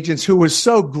FBI agents who was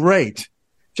so great,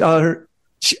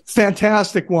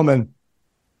 fantastic woman,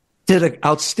 did an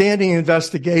outstanding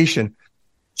investigation.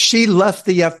 She left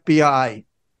the FBI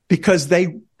because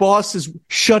bosses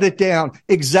shut it down,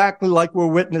 exactly like we're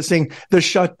witnessing the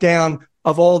shutdown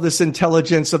of all this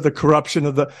intelligence of the corruption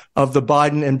of the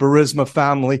Biden and Burisma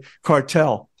family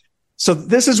cartel. So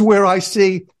this is where I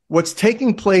see what's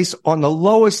taking place on the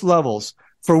lowest levels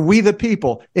for we the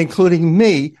people, including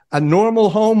me, a normal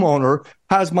homeowner,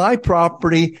 has my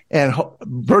property and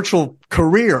virtual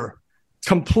career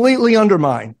completely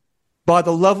undermined by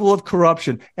the level of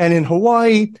corruption. And in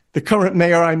Hawaii, the current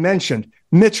mayor I mentioned,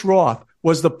 Mitch Roth,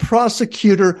 was the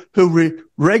prosecutor who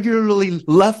regularly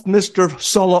left Mr.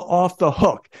 Sola off the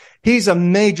hook. He's a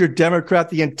major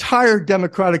Democrat. The entire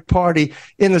Democratic Party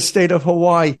in the state of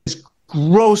Hawaii is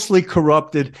grossly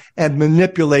corrupted and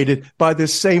manipulated by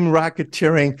this same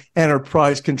racketeering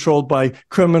enterprise controlled by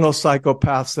criminal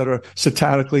psychopaths that are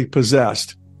satanically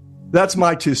possessed. That's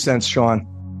my 2 cents, Sean.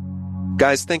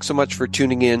 Guys, thanks so much for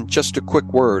tuning in. Just a quick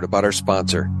word about our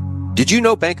sponsor. Did you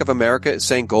know Bank of America is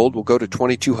saying gold will go to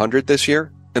 $2,200 this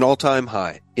year? An all-time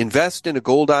high. Invest in a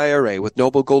gold IRA with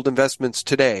Noble Gold Investments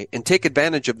today and take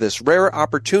advantage of this rare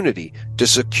opportunity to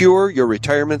secure your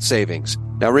retirement savings.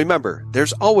 Now remember,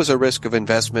 there's always a risk of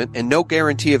investment and no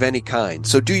guarantee of any kind,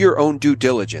 so do your own due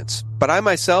diligence. But I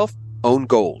myself own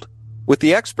gold. With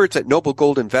the experts at Noble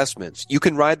Gold Investments, you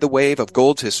can ride the wave of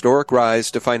gold's historic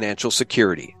rise to financial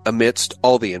security amidst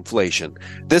all the inflation.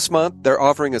 This month, they're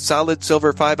offering a solid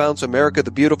silver 5-ounce America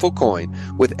the Beautiful coin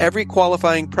with every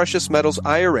qualifying precious metals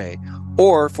IRA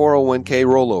or 401k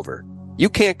rollover. You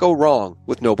can't go wrong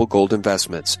with Noble Gold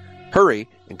Investments. Hurry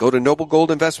and go to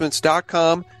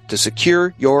noblegoldinvestments.com to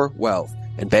secure your wealth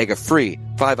and bag a free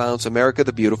 0.5-ounce America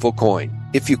the Beautiful coin,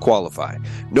 if you qualify.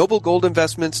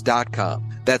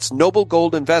 NobleGoldInvestments.com. That's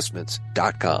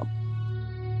NobleGoldInvestments.com.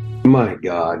 My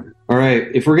God. All right.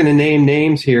 If we're going to name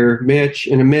names here, Mitch,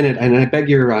 in a minute, and I beg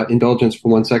your indulgence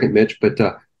for 1 second, Mitch, but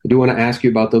I do want to ask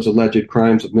you about those alleged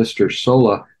crimes of Mr.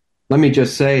 Sola. Let me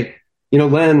just say,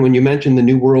 Len, when you mentioned the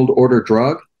New World Order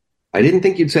drug, I didn't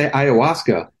think you'd say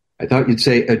ayahuasca. I thought you'd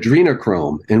say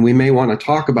adrenochrome, and we may want to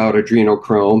talk about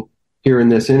adrenochrome here in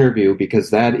this interview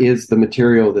because that is the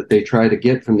material that they try to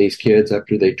get from these kids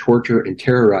after they torture and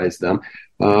terrorize them.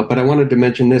 But I wanted to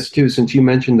mention this too, since you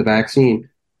mentioned the vaccine.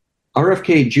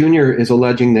 RFK Jr. is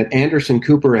alleging that Anderson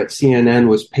Cooper at CNN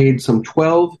was paid some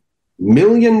 $12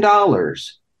 million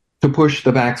to push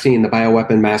the vaccine, the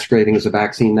bioweapon masquerading as a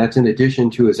vaccine. That's in addition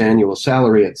to his annual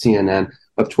salary at CNN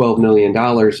of $12 million.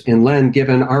 And Len,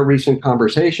 given our recent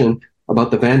conversation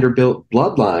about the Vanderbilt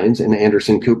bloodlines in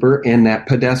Anderson Cooper and that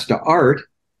Podesta art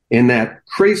and that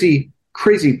crazy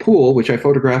pool, which I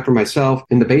photographed for myself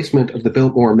in the basement of the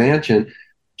Biltmore Mansion,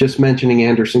 just mentioning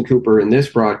Anderson Cooper in this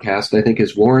broadcast, I think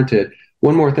is warranted.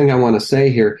 One more thing I want to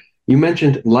say here. You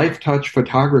mentioned Life Touch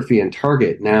Photography and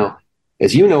Target. Now,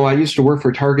 as you know, I used to work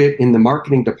for Target in the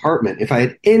marketing department. If I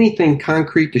had anything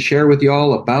concrete to share with you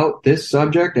all about this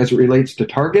subject as it relates to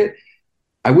Target,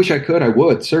 I wish I could. I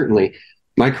would, certainly.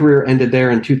 My career ended there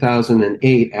in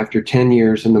 2008 after 10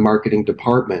 years in the marketing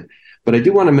department. But I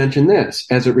do want to mention this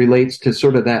as it relates to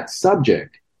sort of that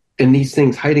subject and these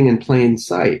things hiding in plain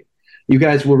sight. You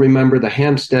guys will remember the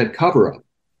Hampstead cover-up.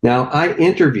 Now, I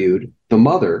interviewed the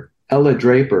mother, Ella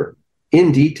Draper,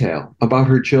 in detail about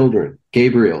her children,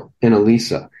 Gabriel and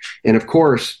Elisa. And of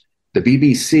course, the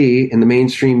BBC and the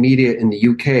mainstream media in the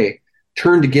UK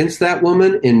turned against that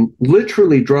woman and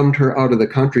literally drummed her out of the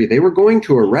country. They were going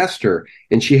to arrest her,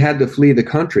 and she had to flee the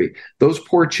country. Those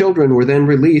poor children were then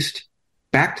released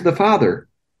back to the father,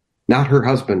 not her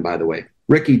husband, by the way,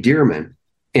 Ricky Dearman.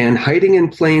 And hiding in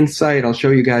plain sight, I'll show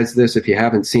you guys this if you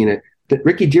haven't seen it, that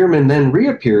Ricky Dearman then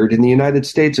reappeared in the United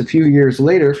States a few years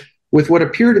later with what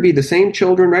appear to be the same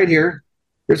children right here.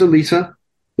 There's Elisa,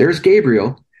 there's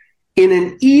Gabriel, in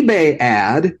an eBay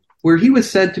ad where he was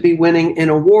said to be winning an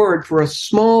award for a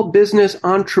Small Business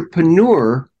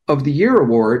Entrepreneur of the Year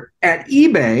award at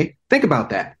eBay. Think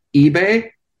about that.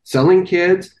 eBay, selling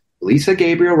kids, Lisa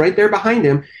Gabriel right there behind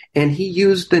him, and he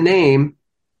used the name,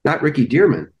 not Ricky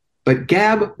Dearman, but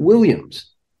Gab Williams.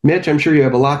 Mitch, I'm sure you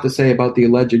have a lot to say about the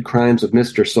alleged crimes of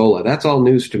Mr. Sola. That's all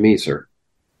news to me, sir.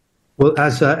 Well,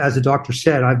 as the doctor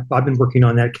said, I've been working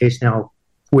on that case now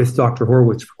with Dr.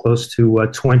 Horowitz for close to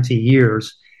 20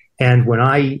 years. And when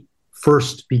I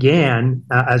first began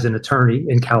as an attorney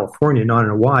in California, not in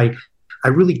Hawaii, I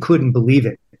really couldn't believe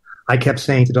it. I kept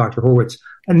saying to Dr. Horowitz,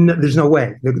 and there's no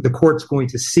way. The court's going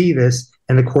to see this,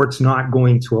 and the court's not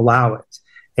going to allow it.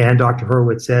 And Dr.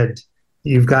 Horowitz said,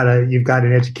 You've got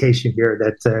an education here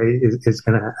that is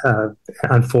going to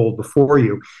unfold before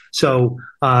you. So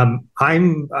I'm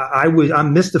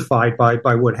mystified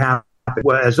by what happened.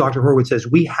 As Dr. Horowitz says,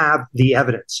 we have the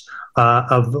evidence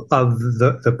of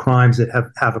the crimes that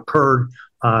have occurred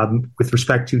with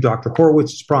respect to Dr.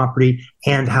 Horowitz's property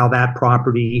and how that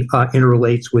property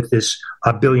interrelates with this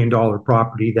 $1 billion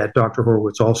property that Dr.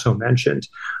 Horowitz also mentioned.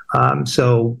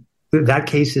 So that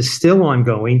case is still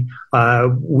ongoing.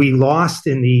 We lost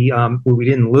in the we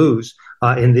didn't lose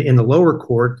in the lower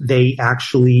court. They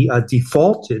actually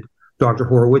defaulted Dr.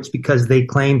 Horowitz because they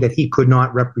claimed that he could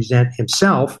not represent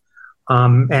himself.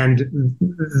 And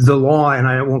the law, and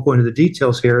I won't go into the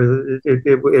details here.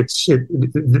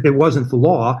 It wasn't the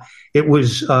law. It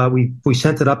was we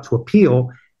sent it up to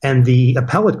appeal, and the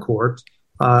appellate court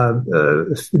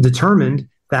determined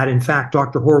that in fact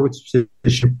Dr. Horowitz's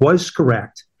position was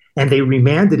correct. And they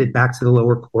remanded it back to the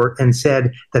lower court and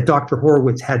said that Dr.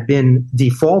 Horowitz had been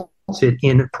defaulted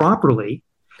improperly,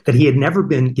 that he had never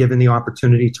been given the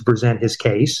opportunity to present his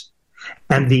case.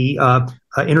 And the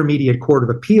Intermediate Court of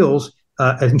Appeals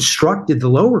instructed the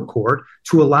lower court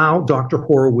to allow Dr.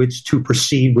 Horowitz to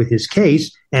proceed with his case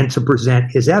and to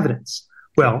present his evidence.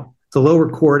 Well, the lower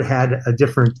court had a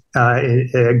different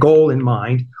goal in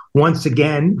mind. Once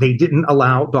again, they didn't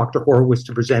allow Dr. Horowitz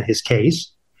to present his case.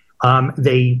 And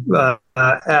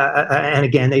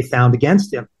again, they found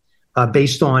against him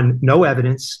based on no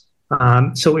evidence.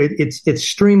 So it's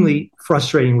extremely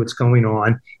frustrating what's going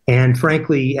on. And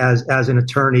frankly, as an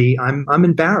attorney, I'm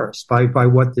embarrassed by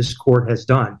what this court has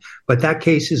done. But that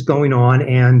case is going on,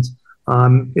 and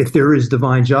if there is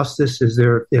divine justice,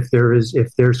 if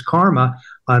there's karma,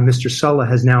 Mr. Sulla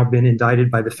has now been indicted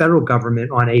by the federal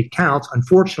government on 8 counts.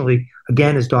 Unfortunately,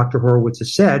 again, as Dr. Horowitz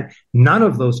has said, none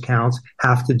of those counts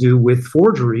have to do with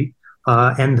forgery.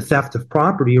 and the theft of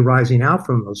property arising out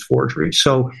from those forgeries.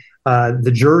 So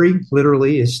the jury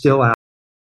literally is still out.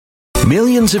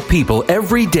 Millions of people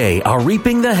every day are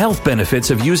reaping the health benefits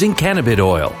of using cannabis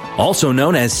oil, also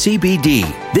known as CBD.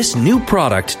 This new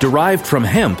product derived from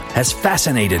hemp has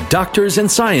fascinated doctors and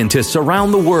scientists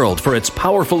around the world for its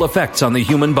powerful effects on the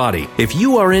human body. If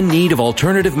you are in need of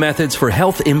alternative methods for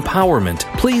health empowerment,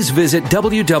 please visit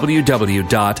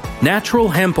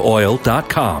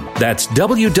www.naturalhempoil.com. That's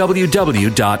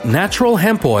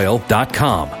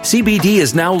www.naturalhempoil.com. CBD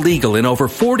is now legal in over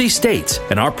 40 states,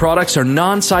 and our products are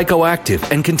non-psychoactive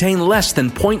and contain less than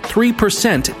 0.3%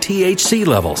 THC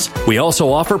levels. We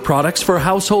also offer products for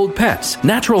household pets.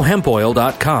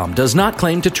 NaturalHempOil.com does not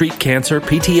claim to treat cancer,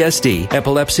 PTSD,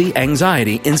 epilepsy,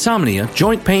 anxiety, insomnia,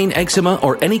 joint pain, eczema,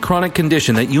 or any chronic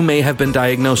condition that you may have been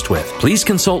diagnosed with. Please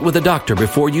consult with a doctor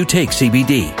before you take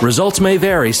CBD. Results may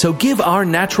vary, so give our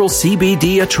natural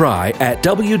CBD a try at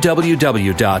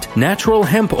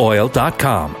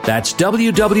www.naturalhempoil.com. That's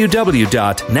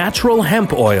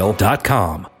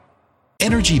www.naturalhempoil.com.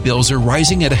 Energy bills are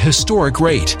rising at a historic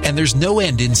rate, and there's no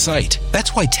end in sight.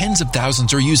 That's why tens of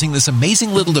thousands are using this amazing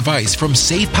little device from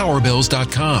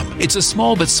SavePowerBills.com. It's a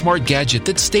small but smart gadget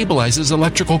that stabilizes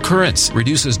electrical currents,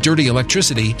 reduces dirty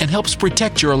electricity, and helps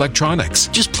protect your electronics.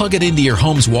 Just plug it into your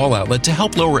home's wall outlet to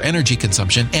help lower energy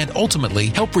consumption and ultimately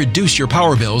help reduce your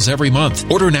power bills every month.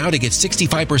 Order now to get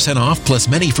 65% off plus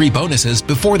many free bonuses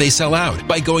before they sell out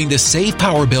by going to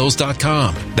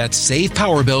SavePowerBills.com. That's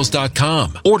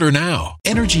SavePowerBills.com. Order now.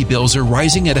 Energy bills are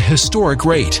rising at a historic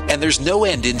rate, and there's no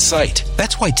end in sight.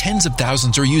 That's why tens of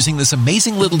thousands are using this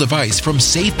amazing little device from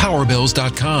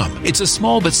SavePowerBills.com. It's a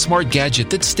small but smart gadget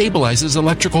that stabilizes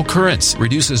electrical currents,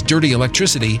 reduces dirty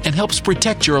electricity, and helps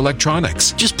protect your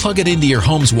electronics. Just plug it into your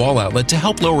home's wall outlet to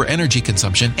help lower energy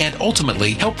consumption and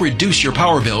ultimately help reduce your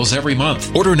power bills every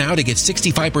month. Order now to get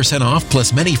 65% off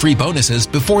plus many free bonuses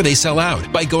before they sell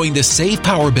out by going to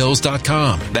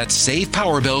SavePowerBills.com. That's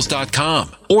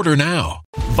SavePowerBills.com. Order now.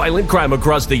 Violent crime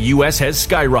across the U.S. has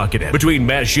skyrocketed. Between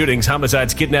mass shootings,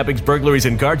 homicides, kidnappings, burglaries,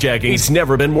 and carjackings, it's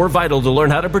never been more vital to learn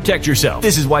how to protect yourself.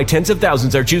 This is why tens of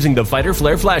thousands are choosing the Fighter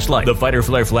Flare flashlight. The Fighter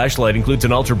Flare flashlight includes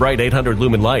an ultra-bright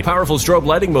 800-lumen light, powerful strobe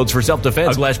lighting modes for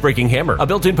self-defense, a glass-breaking hammer, a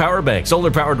built-in power bank,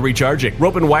 solar-powered recharging,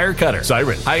 rope and wire cutter,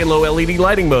 siren, high and low LED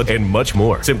lighting mode, and much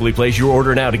more. Simply place your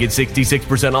order now to get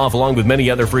 66% off along with many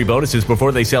other free bonuses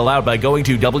before they sell out by going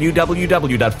to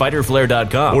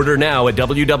www.fighterflare.com. Order now at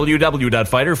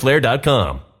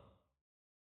www.fighterflare.com.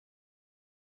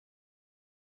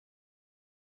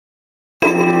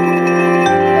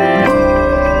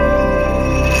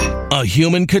 A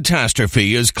human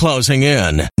catastrophe is closing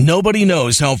in. Nobody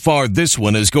knows how far this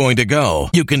one is going to go.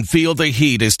 You can feel the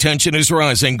heat as tension is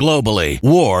rising globally.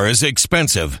 War is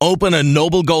expensive. Open a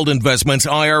Noble Gold Investments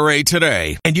IRA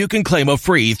today, and you can claim a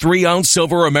free 3-ounce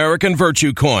silver American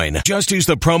Virtue coin. Just use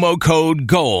the promo code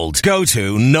GOLD. Go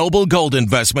to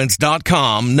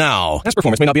noblegoldinvestments.com now. Past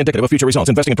performance may not be indicative of future results.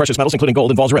 Investing in precious metals, including gold,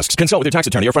 involves risks. Consult with your tax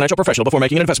attorney or financial professional before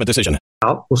making an investment decision.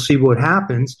 We'll see what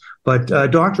happens. But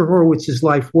Dr. Horowitz's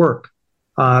life work.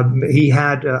 He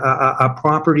had a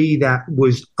property that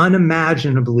was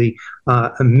unimaginably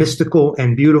mystical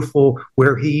and beautiful,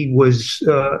 where he was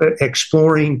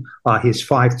exploring his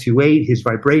 528, his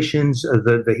vibrations,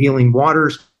 the healing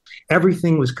waters.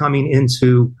 Everything was coming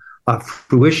into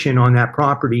fruition on that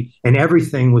property, and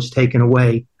everything was taken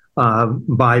away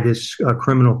by this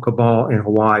criminal cabal in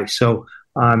Hawaii. So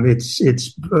it's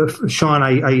Sean,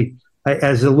 I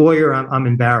as a lawyer, I'm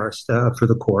embarrassed for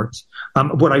the courts.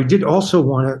 What I did also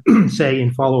want to say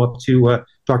in follow-up to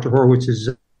Dr. Horowitz's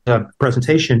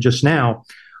presentation just now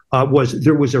was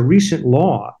there was a recent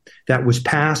law that was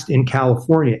passed in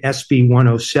California, SB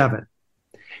 107.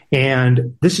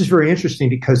 And this is very interesting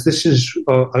because this is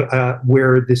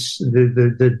where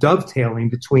the dovetailing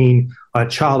between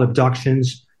child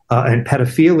abductions and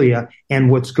pedophilia and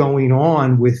what's going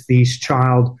on with these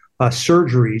child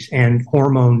surgeries and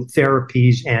hormone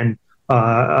therapies and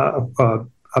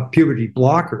puberty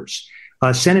blockers.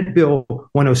 Senate Bill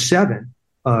 107,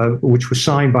 which was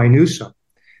signed by Newsom,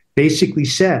 basically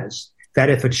says that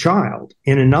if a child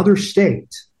in another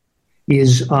state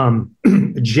is has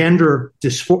gender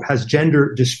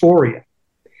dysphoria,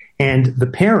 and the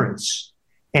parents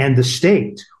and the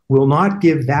state will not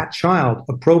give that child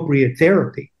appropriate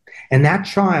therapy, and that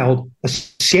child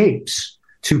escapes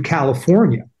to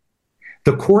California,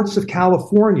 the courts of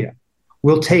California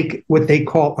will take what they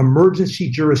call emergency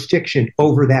jurisdiction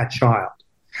over that child.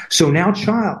 So now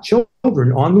children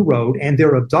on the road and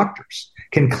their abductors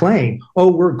can claim,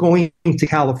 oh, we're going to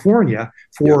California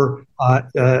for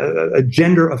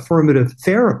gender affirmative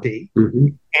therapy,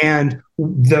 and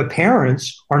the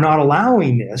parents are not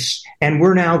allowing this, and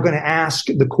we're now going to ask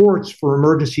the courts for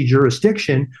emergency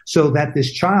jurisdiction so that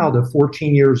this child of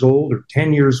 14 years old or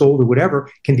 10 years old or whatever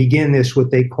can begin this,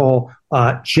 what they call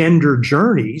gender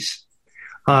journeys.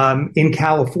 In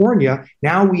California,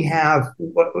 now we have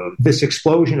this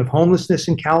explosion of homelessness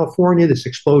in California, this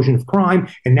explosion of crime,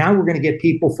 and now we're going to get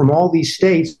people from all these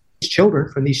states, children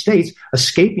from these states,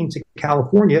 escaping to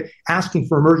California, asking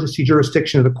for emergency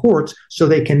jurisdiction of the courts so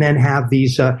they can then have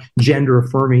these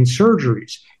gender-affirming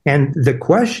surgeries. And the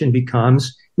question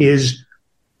becomes, is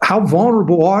how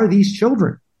vulnerable are these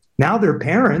children? Now their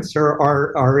parents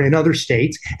are in other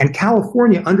states, and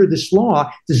California, under this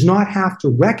law, does not have to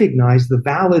recognize the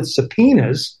valid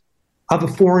subpoenas of a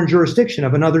foreign jurisdiction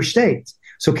of another state.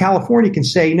 So California can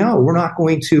say, no, we're not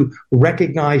going to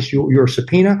recognize your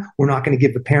subpoena. We're not going to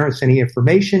give the parents any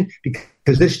information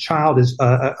because this child is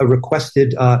a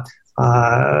requested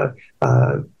our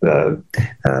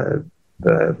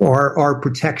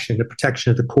protection, the protection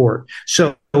of the court.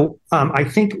 So I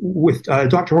think with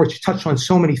Dr. Horowitz, you touched on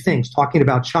so many things, talking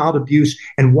about child abuse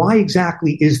and why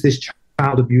exactly is this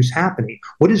child abuse happening?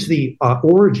 What is the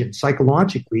origin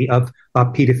psychologically of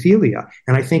pedophilia?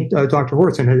 And I think Dr.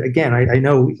 Horowitz, and again, I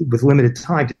know with limited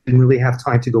time, didn't really have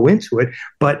time to go into it,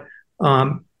 but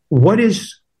what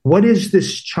is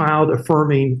this child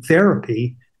affirming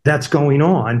therapy that's going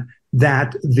on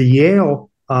that the Yale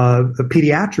the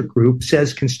pediatric group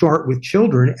says can start with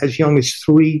children as young as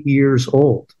 3 years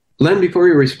old? Len, before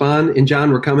you respond, and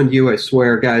John, we're coming to you, I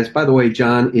swear, guys. By the way,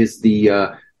 John is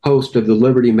the host of the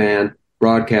Liberty Man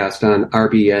broadcast on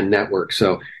RBN Network.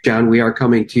 So, John, we are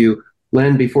coming to you.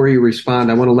 Len, before you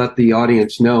respond, I want to let the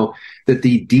audience know that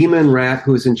the demon rat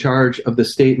who is in charge of the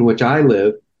state in which I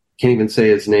live, can't even say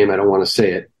his name, I don't want to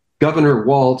say it, Governor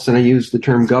Waltz, and I use the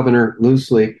term governor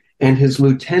loosely, and his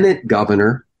lieutenant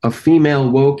governor, a female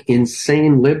woke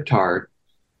insane libtard,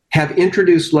 have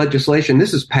introduced legislation,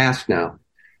 this is passed now,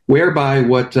 whereby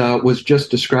what was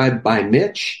just described by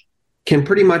Mitch can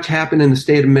pretty much happen in the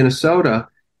state of Minnesota.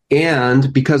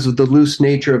 And because of the loose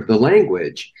nature of the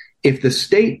language, if the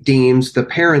state deems the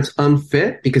parents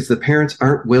unfit because the parents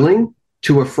aren't willing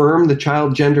to affirm the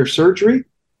child gender surgery,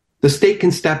 the state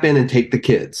can step in and take the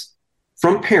kids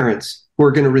from parents who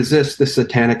are going to resist the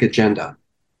satanic agenda.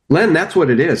 Len, that's what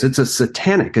it is. It's a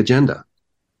satanic agenda.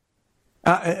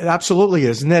 It absolutely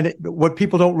is. And then what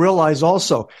people don't realize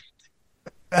also,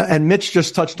 and Mitch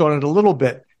just touched on it a little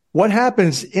bit, what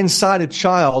happens inside a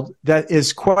child that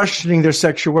is questioning their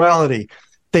sexuality?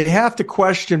 They have to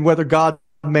question whether God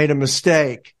made a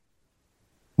mistake.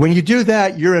 When you do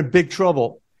that, you're in big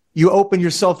trouble. You open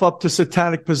yourself up to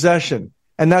satanic possession,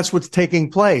 and that's what's taking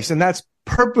place. And that's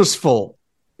purposeful.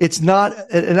 It's not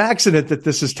an accident that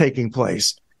this is taking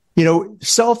place. You know,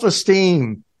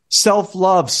 self-esteem,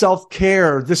 self-love,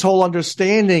 self-care, this whole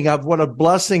understanding of what a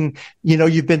blessing, you know,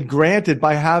 you've been granted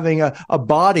by having a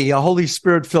body, a Holy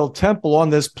Spirit-filled temple on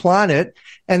this planet.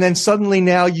 And then suddenly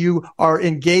now you are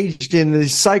engaged in the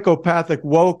psychopathic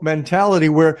woke mentality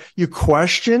where you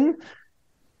question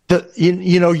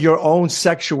your own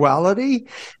sexuality.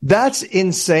 That's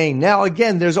insane. Now,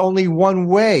 again, there's only one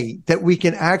way that we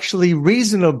can actually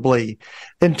reasonably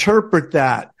interpret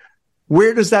that.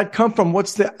 Where does that come from?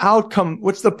 What's the outcome?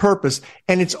 What's the purpose?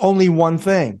 And it's only one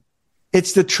thing.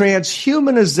 It's the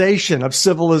transhumanization of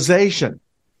civilization.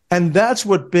 And that's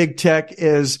what big tech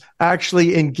is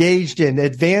actually engaged in,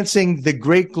 advancing the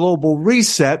great global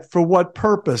reset. For what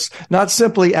purpose? Not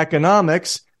simply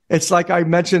economics. It's like I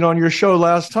mentioned on your show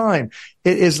last time.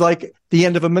 It is like the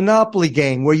end of a monopoly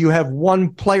game where you have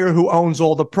one player who owns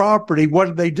all the property.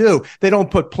 What do? They don't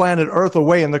put planet Earth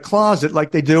away in the closet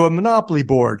like they do a monopoly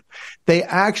board. They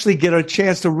actually get a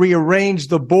chance to rearrange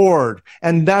the board.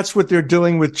 And that's what they're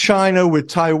doing with China, with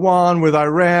Taiwan, with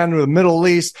Iran, with the Middle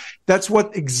East. That's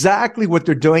exactly what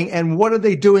they're doing. And what are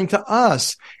they doing to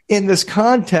us in this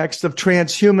context of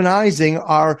transhumanizing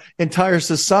our entire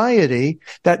society?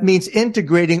 That means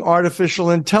integrating artificial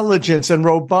intelligence and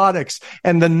robotics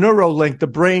and the Neuralink, the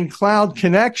brain cloud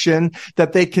connection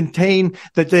that they contain,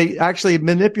 that they actually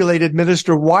manipulate,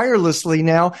 administer wirelessly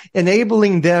now,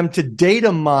 enabling them to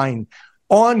data mine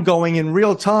ongoing in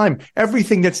real time,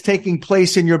 everything that's taking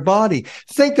place in your body.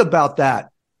 Think about that.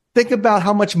 Think about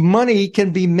how much money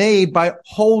can be made by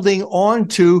holding on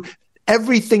to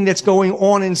everything that's going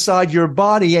on inside your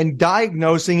body and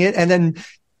diagnosing it, and then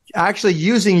actually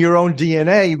using your own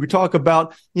DNA. We talk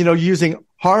about, using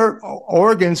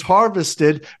organs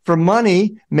harvested for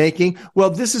money making.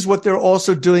 Well, this is what they're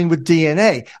also doing with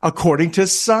DNA, according to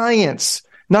science.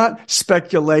 not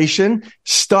speculation.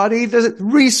 Study the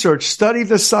research, study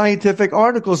the scientific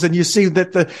articles, and you see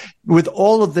that with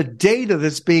all of the data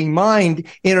that's being mined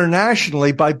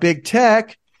internationally by big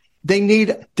tech, they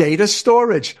need data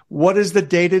storage. What is the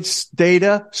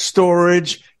data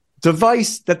storage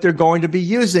device that they're going to be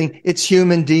using? It's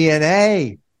human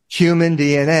DNA.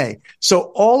 So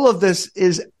all of this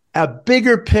is a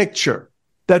bigger picture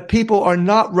that people are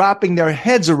not wrapping their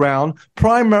heads around,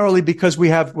 primarily because we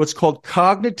have what's called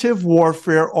cognitive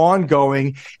warfare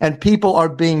ongoing, and people are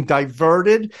being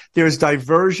diverted. There's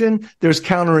diversion. There's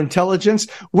counterintelligence.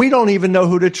 We don't even know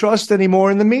who to trust anymore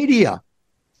in the media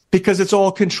because it's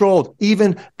all controlled.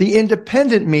 Even the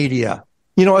independent media,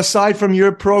 aside from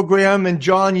your program and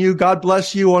John, God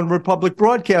bless you, on Republic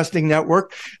Broadcasting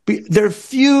Network, there are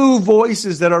few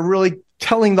voices that are really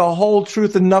telling the whole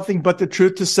truth and nothing but the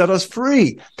truth to set us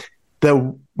free.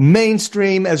 The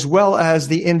mainstream as well as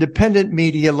the independent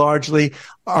media largely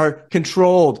are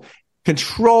controlled.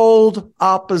 Controlled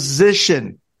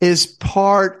opposition is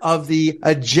part of the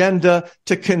agenda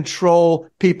to control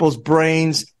people's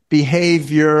brains,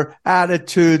 behavior,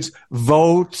 attitudes,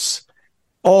 votes.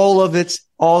 All of it's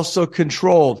also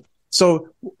controlled. So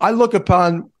I look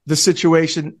upon the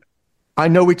situation. I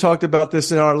know we talked about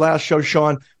this in our last show,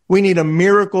 Sean. We need a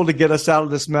miracle to get us out of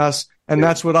this mess. And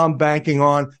that's what I'm banking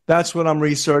on. That's what I'm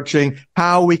researching,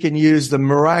 how we can use the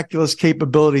miraculous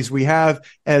capabilities we have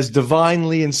as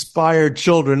divinely inspired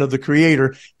children of the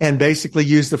Creator and basically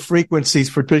use the frequencies,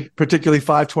 for particularly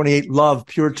 528 love,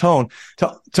 pure tone,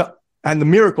 and the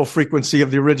miracle frequency of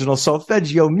the original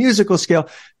solfeggio musical scale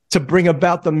to bring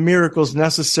about the miracles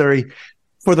necessary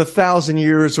for the 1,000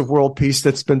 years of world peace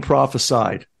that's been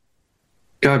prophesied.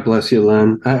 God bless you,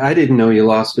 Len. I didn't know you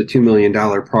lost a $2 million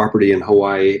property in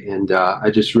Hawaii, and I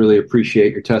just really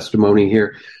appreciate your testimony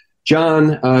here.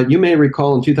 John, you may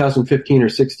recall in 2015 or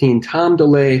 16, Tom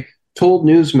DeLay told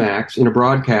Newsmax in a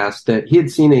broadcast that he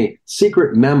had seen a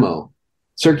secret memo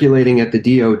circulating at the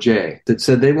DOJ that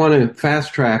said they want to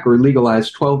fast track or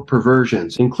legalize 12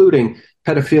 perversions, including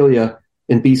pedophilia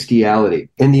and bestiality.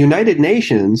 And the United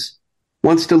Nations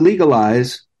wants to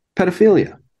legalize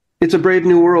pedophilia. It's a brave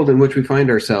new world in which we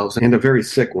find ourselves, and a very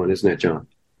sick one, isn't it, John?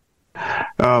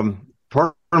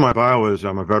 Part of my bio is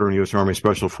I'm a veteran U.S. Army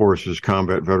Special Forces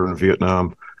combat veteran of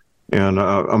Vietnam, and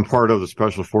I'm part of the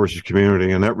Special Forces community.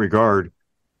 In that regard,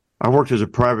 I worked as a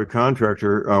private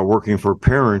contractor working for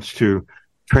parents to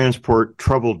transport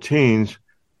troubled teens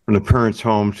from the parents'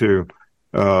 home to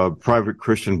private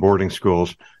Christian boarding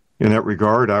schools. In that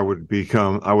regard, I would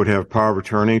have power of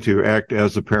attorney to act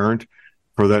as the parent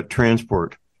for that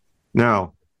transport.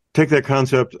 Now, take that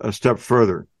concept a step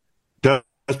further.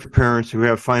 Desperate parents who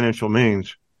have financial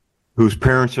means, whose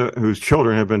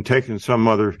children have been taken to some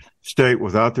other state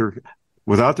without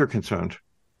their consent,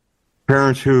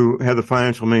 parents who have the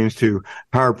financial means to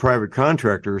hire private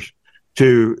contractors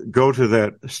to go to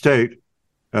that state,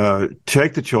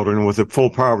 take the children with the full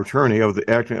power of attorney of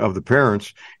the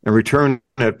parents, and return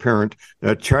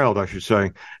that child, I should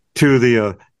say, to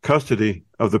the custody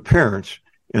of the parents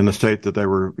in the state that they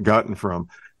were gotten from.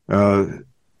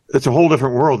 It's a whole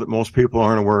different world that most people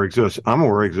aren't aware exists. I'm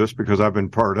aware exists because I've been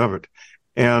part of it.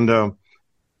 And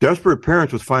desperate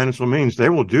parents with financial means, they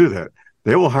will do that.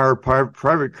 They will hire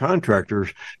private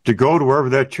contractors to go to wherever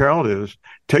that child is,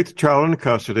 take the child into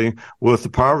custody with the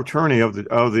power of attorney of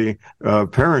the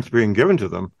parents being given to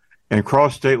them, and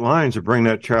cross state lines to bring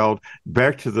that child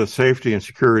back to the safety and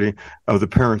security of the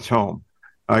parents' home.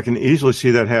 I can easily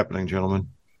see that happening, gentlemen.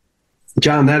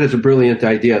 John, that is a brilliant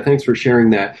idea. Thanks for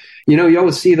sharing that. You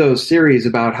always see those series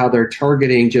about how they're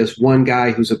targeting just one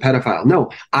guy who's a pedophile.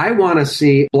 No, I want to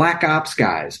see black ops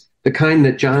guys, the kind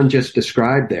that John just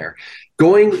described there,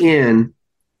 going in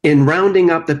and rounding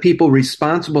up the people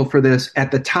responsible for this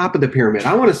at the top of the pyramid.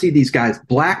 I want to see these guys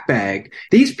black bagged.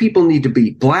 These people need to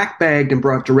be black bagged and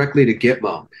brought directly to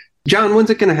Gitmo. John, when's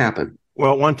it going to happen?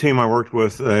 Well, one team I worked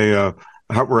with,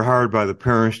 were hired by the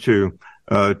parents to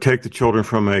take the children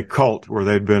from a cult where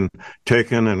they'd been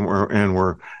taken and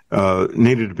were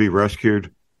needed to be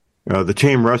rescued. The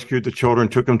team rescued the children,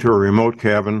 took them to a remote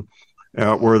cabin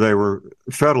where they were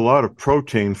fed a lot of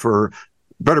protein for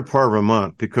better part of a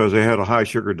month because they had a high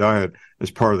sugar diet as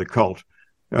part of the cult.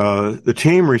 The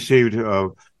team received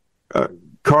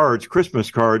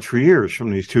Christmas cards for years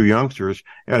from these two youngsters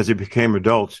as they became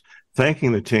adults,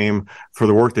 thanking the team for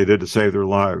the work they did to save their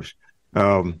lives.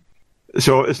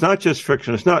 So it's not just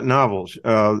fiction. It's not novels.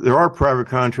 There are private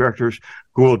contractors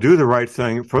who will do the right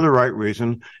thing for the right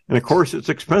reason. And of course, it's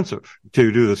expensive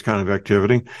to do this kind of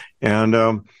activity.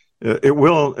 And it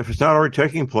will, if it's not already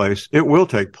taking place, it will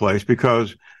take place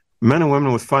because men and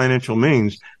women with financial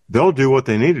means they'll do what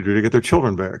they need to do to get their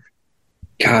children back.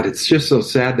 God, it's just so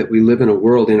sad that we live in a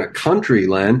world, in a country,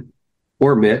 Len,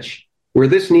 or Mitch, where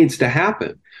this needs to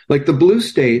happen. Like the blue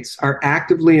states are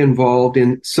actively involved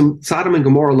in some Sodom and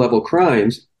Gomorrah level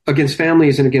crimes against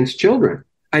families and against children.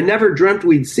 I never dreamt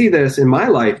we'd see this in my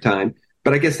lifetime,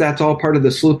 but I guess that's all part of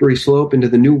the slippery slope into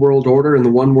the New World Order and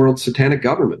the one world satanic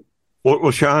government.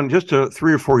 Well, Sean, just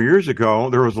 3 or 4 years ago,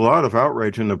 there was a lot of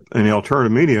outrage in the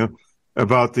alternative media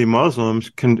about the Muslims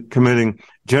committing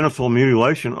genital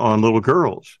mutilation on little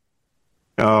girls,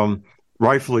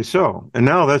 rightfully so. And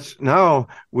now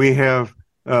we have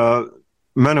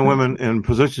men and women in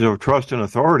positions of trust and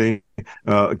authority,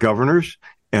 governors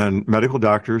and medical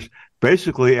doctors,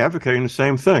 basically advocating the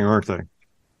same thing, aren't they?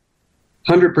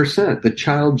 100%. The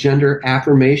child gender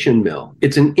affirmation mill.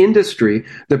 It's an industry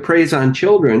that preys on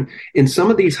children. In some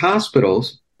of these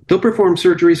hospitals, they'll perform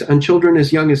surgeries on children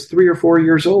as young as 3 or 4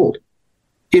 years old.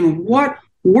 In what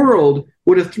world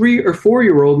would a 3 or 4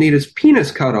 year old need his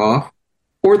penis cut off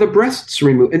or the breasts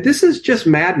removed? And this is just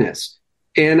madness.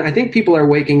 And I think people are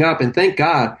waking up, and thank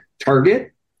God,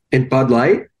 Target and Bud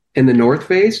Light and the North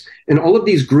Face and all of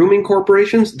these grooming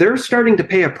corporations, they're starting to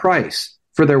pay a price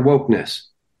for their wokeness.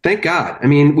 Thank God. I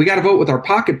mean, we got to vote with our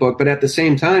pocketbook, but at the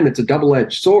same time, it's a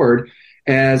double-edged sword,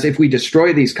 as if we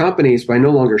destroy these companies by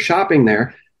no longer shopping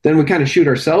there, then we kind of shoot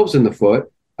ourselves in the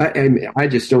foot. I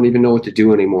just don't even know what to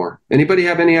do anymore. Anybody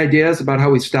have any ideas about how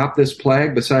we stop this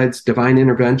plague besides divine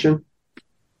intervention?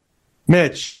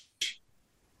 Mitch,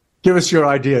 give us your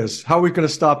ideas. How are we going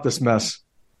to stop this mess?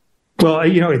 Well,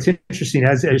 it's interesting.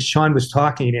 As Sean was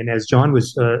talking and as John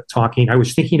was talking, I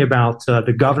was thinking about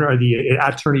the governor, or the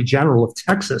attorney general of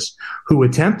Texas, who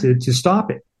attempted to stop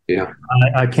it. Yeah.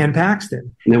 Ken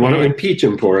Paxton. And they want to impeach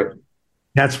him for it.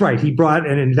 That's right. He brought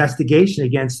an investigation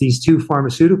against these 2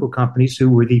 pharmaceutical companies who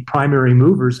were the primary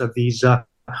movers of these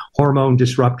hormone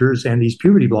disruptors and these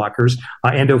puberty blockers,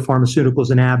 Endo Pharmaceuticals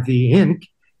and AbbVie Inc.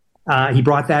 He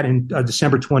brought that in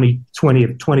December 2020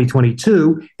 of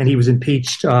 2022, and he was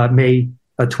impeached May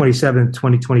 27,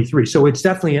 2023. So it's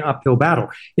definitely an uphill battle.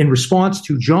 In response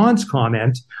to John's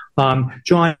comment,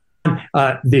 John,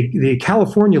 the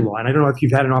California law, and I don't know if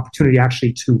you've had an opportunity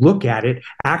actually to look at it,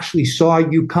 actually saw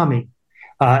you coming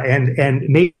and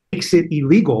makes it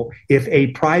illegal if a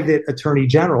private attorney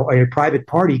general or a private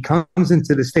party comes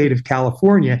into the state of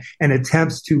California and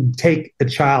attempts to take a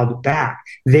child back.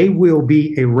 They will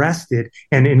be arrested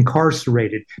and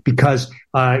incarcerated because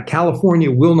California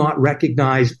will not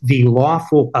recognize a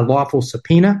lawful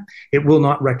subpoena. It will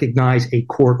not recognize a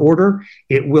court order.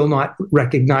 It will not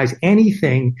recognize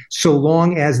anything so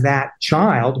long as that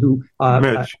child who...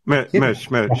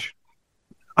 Mitch,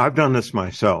 I've done this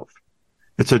myself.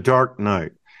 It's a dark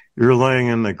night. You're laying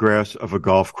in the grass of a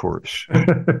golf course.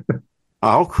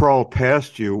 I'll crawl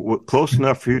past you close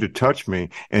enough for you to touch me,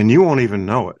 and you won't even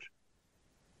know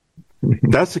it.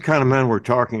 That's the kind of men we're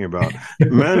talking about.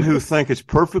 Men who think it's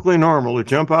perfectly normal to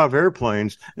jump out of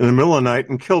airplanes in the middle of the night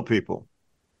and kill people.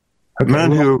 Okay,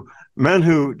 men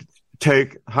who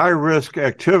take high-risk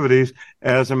activities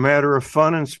as a matter of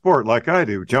fun and sport, like I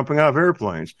do, jumping out of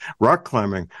airplanes, rock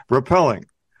climbing, rappelling.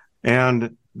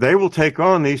 And they will take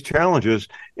on these challenges,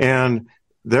 and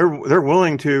they're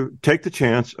willing to take the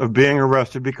chance of being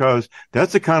arrested because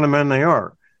that's the kind of men they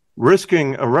are.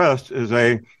 Risking arrest is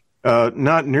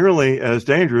not nearly as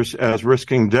dangerous as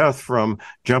risking death from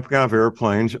jumping out of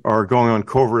airplanes or going on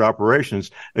covert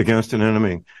operations against an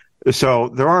enemy. So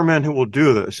there are men who will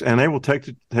do this, and they will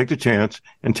take the chance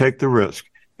and take the risk.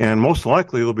 And most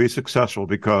likely they'll be successful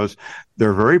because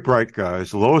they're very bright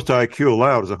guys. The lowest IQ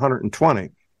allowed is 120.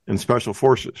 In special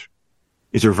forces.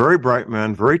 These are very bright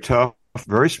men, very tough,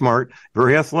 very smart,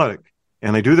 very athletic,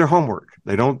 and they do their homework.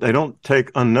 They don't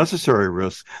take unnecessary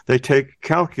risks. They take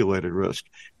calculated risk.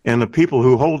 And the people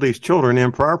who hold these children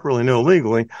improperly and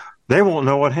illegally, they won't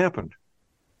know what happened.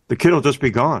 The kid will just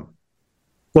be gone.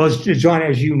 Well, John,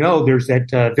 as you know, there's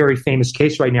that very famous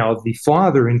case right now of the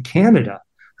father in Canada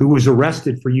who was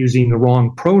arrested for using the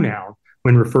wrong pronoun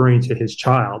when referring to his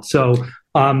child. So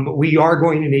we are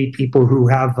going to need people who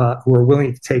are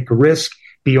willing to take a risk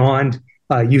beyond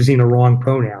using a wrong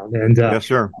pronoun. And yes,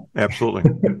 sir,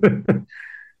 absolutely.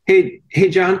 Hey,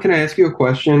 John, can I ask you a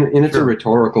question? And it's a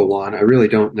rhetorical one. I really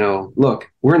don't know.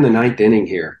 Look, we're in the 9th inning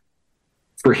here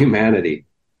for humanity,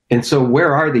 and so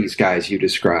where are these guys you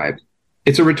described?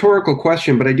 It's a rhetorical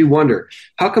question, but I do wonder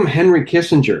how come Henry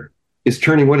Kissinger is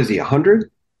turning? What is he, 100?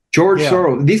 George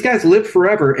Soros, these guys live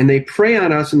forever, and they prey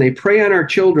on us, and they prey on our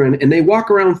children, and they walk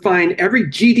around fine every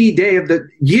GD day of the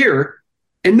year,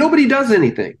 and nobody does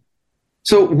anything.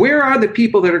 So where are the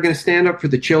people that are going to stand up for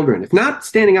the children? If not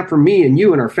standing up for me and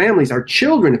you and our families, our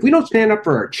children, if we don't stand up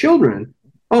for our children,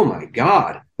 oh my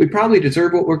God, we probably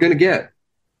deserve what we're going to get.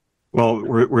 Well,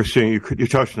 we're seeing, you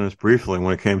touched on this briefly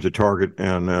when it came to Target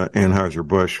and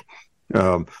Anheuser-Busch.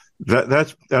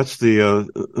 That's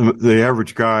the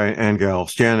average guy and gal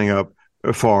standing up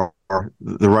for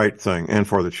the right thing and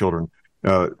for the children.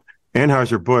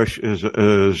 Anheuser-Busch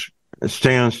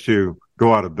stands to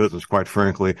go out of business, quite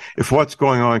frankly. If what's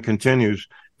going on continues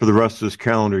for the rest of this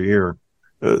calendar year,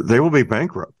 they will be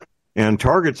bankrupt. And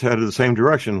Target's headed the same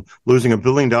direction, losing $1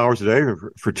 billion a day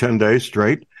for 10 days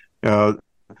straight.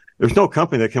 There's no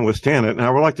company that can withstand it. And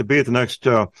I would like to be at the next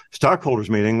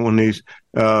stockholders meeting when these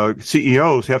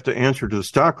CEOs have to answer to the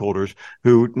stockholders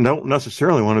who don't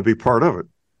necessarily want to be part of it.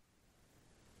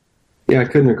 Yeah, I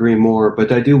couldn't agree more.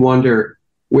 But I do wonder,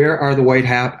 where are the white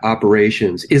hat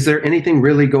operations? Is there anything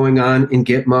really going on in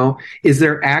Gitmo? Is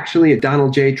there actually a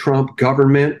Donald J. Trump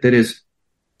government that is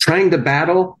trying to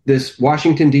battle this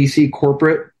Washington, D.C.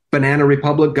 corporate banana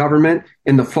republic government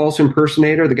and the false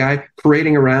impersonator, the guy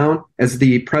parading around as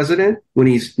the president when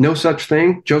he's no such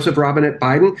thing, Joseph Robinette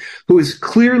Biden, who is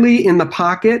clearly in the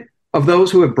pocket of those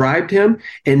who have bribed him?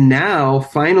 And now,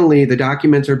 finally, the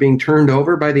documents are being turned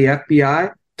over by the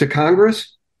FBI to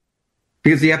Congress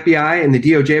because the FBI and the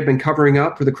DOJ have been covering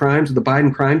up for the crimes of the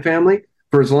Biden crime family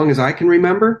for as long as I can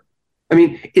remember. I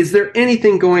mean, is there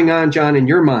anything going on, John, in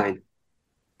your mind,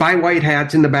 by white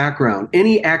hats in the background,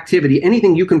 any activity,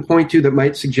 anything you can point to that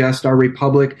might suggest our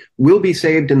republic will be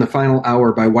saved in the final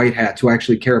hour by white hats who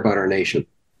actually care about our nation?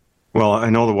 Well, I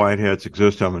know the white hats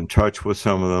exist. I'm in touch with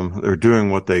some of them. They're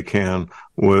doing what they can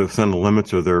within the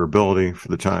limits of their ability for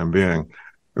the time being.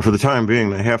 For the time being,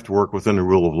 they have to work within the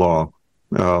rule of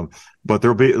law. But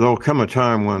there'll come a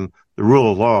time when the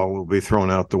rule of law will be thrown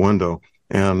out the window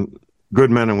and good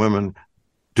men and women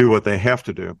do what they have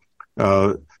to do.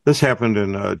 This happened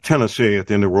in Tennessee at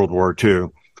the end of World War II,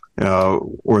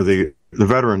 where the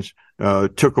veterans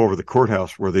took over the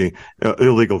courthouse where the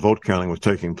illegal vote counting was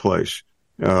taking place.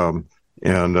 So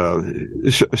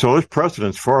there's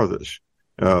precedence for this.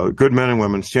 Good men and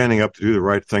women standing up to do the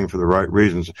right thing for the right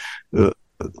reasons.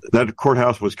 That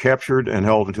courthouse was captured and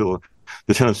held until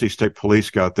the Tennessee State Police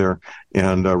got there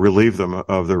and relieved them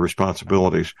of their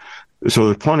responsibilities.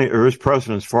 So there is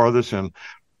precedence for this, and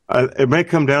it may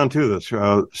come down to this.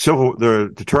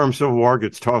 The term Civil War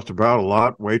gets tossed about a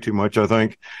lot, way too much, I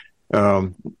think.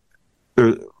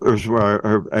 There's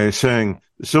a saying,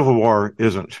 Civil War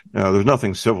isn't. There's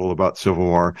nothing civil about Civil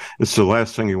War. It's the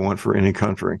last thing you want for any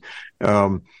country.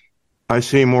 I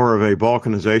see more of a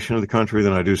balkanization of the country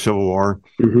than I do Civil War,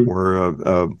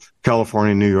 where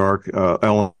California, New York,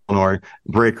 Illinois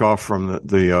break off from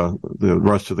the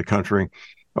rest of the country,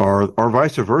 or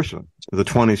vice versa. The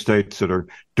 20 states that are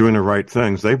doing the right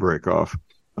things, they break off.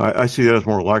 I see that as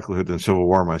more likelihood than Civil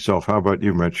War myself. How about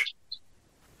you, Mitch?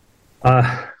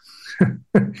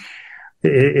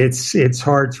 It's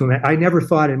hard to imagine. I never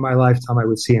thought in my lifetime I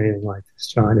would see anything like this,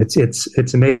 John.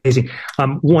 It's amazing.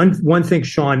 One thing,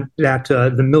 Sean, that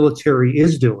the military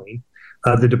is doing,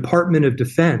 the Department of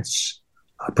Defense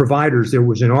providers. There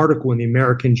was an article in the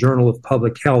American Journal of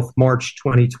Public Health, March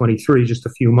 2023, just a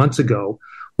few months ago,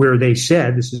 where they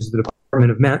said, this is the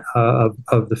Department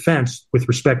of Defense with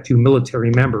respect to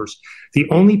military members, the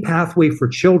only pathway for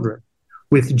children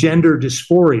with gender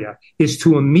dysphoria is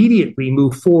to immediately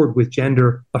move forward with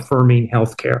gender affirming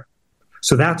health care.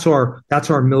 So that's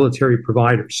our military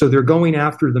providers. So they're going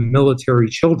after the military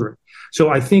children. So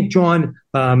I think, John,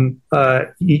 my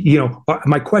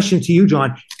question to you,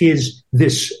 John, is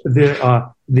this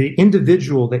the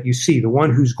individual that you see, the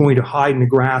one who's going to hide in the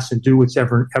grass and do what's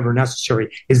ever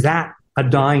necessary, is that a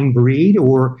dying breed,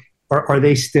 or are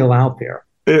they still out there?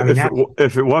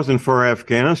 If it wasn't for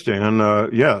Afghanistan,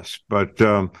 yes. But,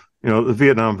 the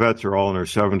Vietnam vets are all in their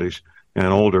 70s and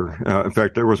older. In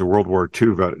fact, there was a World War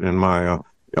II vet in my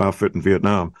outfit in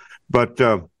Vietnam. But,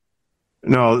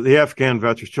 no, the Afghan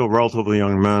vets are still relatively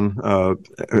young men,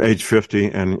 age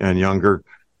 50 and younger.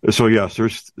 So, yes,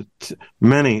 there's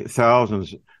many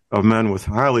thousands of men with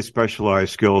highly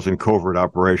specialized skills in covert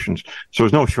operations. So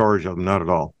there's no shortage of them, not at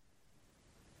all.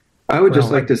 I would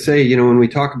just like to say, when we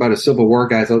talk about a civil war,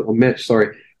 guys, Mitch,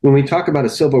 sorry, when we talk about a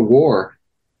civil war,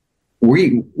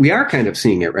 we are kind of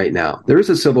seeing it right now. There is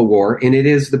a civil war, and it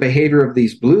is the behavior of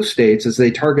these blue states as they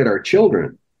target our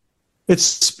children. It's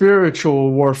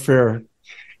spiritual warfare.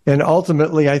 And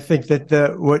ultimately, I think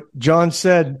that what John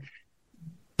said,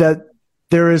 that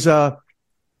there is a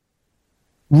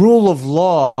rule of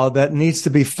law that needs to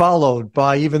be followed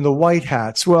by even the white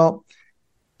hats. Well,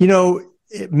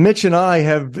 Mitch and I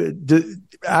have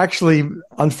actually,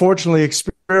 unfortunately,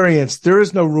 experienced. There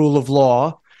is no rule of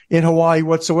law in Hawaii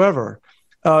whatsoever.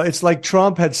 It's like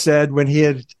Trump had said when he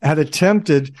had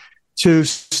attempted to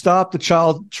stop the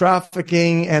child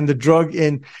trafficking and the drug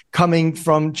coming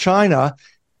from China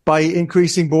by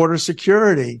increasing border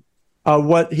security.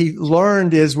 What he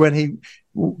learned is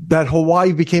that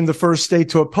Hawaii became the first state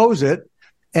to oppose it,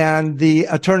 and the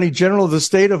Attorney General of the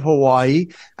state of Hawaii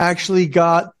actually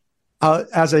got,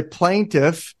 as a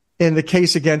plaintiff in the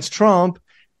case against Trump,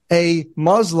 a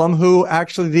Muslim who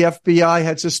actually the FBI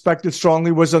had suspected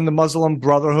strongly was in the Muslim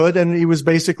Brotherhood, and he was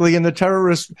basically in the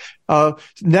terrorist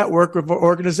network of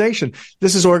organization.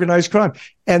 This is organized crime.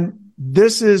 And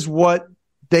this is what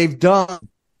they've done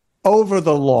over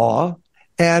the law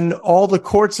and all the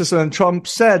court system. And Trump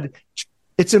said,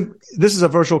 this is a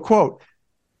virtual quote,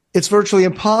 it's virtually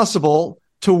impossible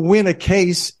to win a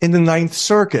case in the Ninth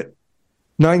Circuit.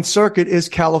 Ninth Circuit is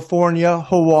California,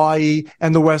 Hawaii,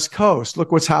 and the West Coast.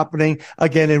 Look what's happening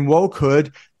again in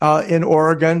Wokehood, in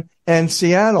Oregon and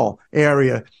Seattle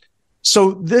area.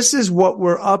 So this is what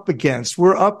we're up against.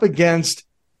 We're up against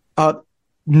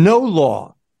no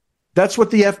law. That's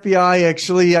what the FBI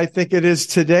actually, I think it is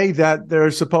today, that they're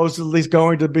supposedly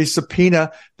going to be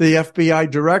subpoena the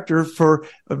FBI director for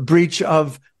a breach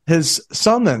of his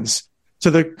summons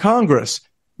to the Congress.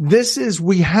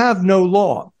 We have no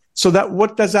law. So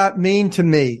what does that mean to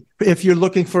me if you're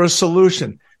looking for a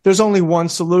solution? There's only one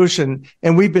solution,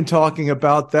 and we've been talking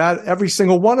about that. Every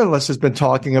single one of us has been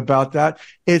talking about that.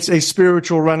 It's a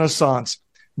spiritual renaissance.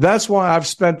 That's why I've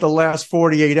spent the last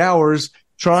 48 hours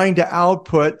trying to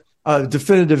output a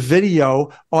definitive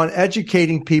video on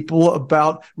educating people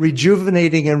about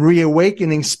rejuvenating and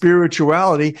reawakening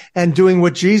spirituality and doing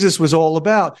what Jesus was all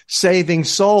about, saving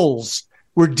souls.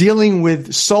 We're dealing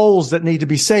with souls that need to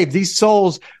be saved. These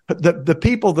souls, the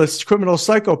people, the criminal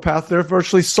psychopath, they're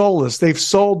virtually soulless. They've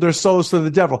sold their souls to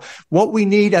the devil. What we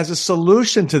need as a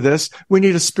solution to this, we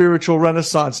need a spiritual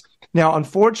renaissance. Now,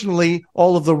 unfortunately,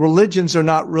 all of the religions are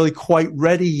not really quite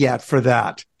ready yet for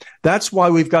that. That's why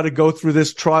we've got to go through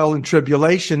this trial and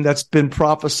tribulation that's been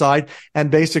prophesied and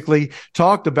basically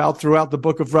talked about throughout the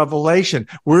book of Revelation.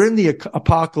 We're in the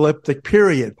apocalyptic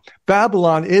period.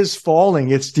 Babylon is falling.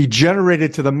 It's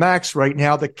degenerated to the max right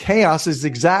now. The chaos is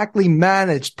exactly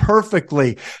managed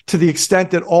perfectly to the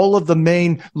extent that all of the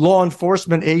main law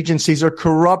enforcement agencies are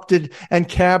corrupted and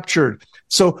captured.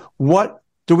 So what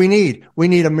do we need? We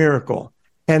need a miracle.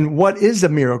 And what is a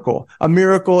miracle? A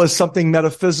miracle is something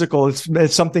metaphysical.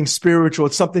 It's something spiritual.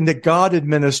 It's something that God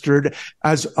administered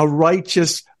as a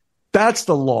righteous. That's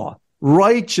the law.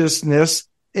 Righteousness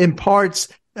imparts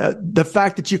the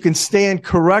fact that you can stand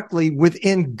correctly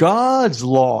within God's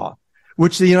law,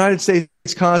 which the United States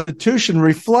Constitution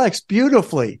reflects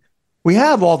beautifully. We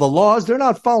have all the laws. They're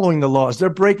not following the laws. They're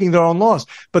breaking their own laws.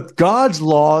 But God's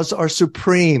laws are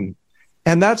supreme.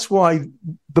 And that's why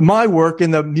my work in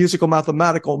the musical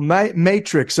mathematical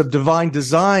matrix of divine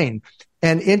design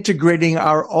and integrating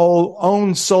our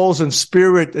own souls and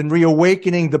spirit and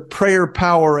reawakening the prayer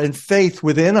power and faith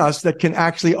within us that can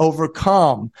actually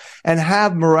overcome and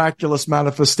have miraculous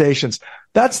manifestations.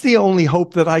 That's the only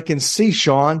hope that I can see,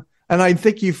 Sean. And I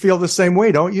think you feel the same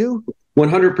way, don't you?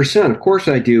 100%. Of course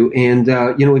I do. And,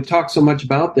 we've talked so much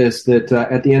about this that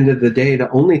at the end of the day,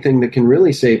 the only thing that can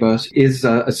really save us is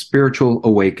a spiritual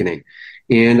awakening.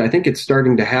 And I think it's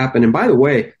starting to happen. And by the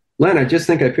way, Len, I just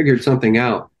think I figured something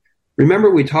out. Remember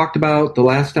we talked about the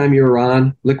last time you were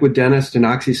on Liquid Dentist and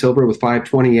Oxysilver with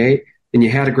 528, and you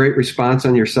had a great response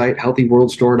on your site,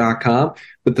 healthyworldstore.com,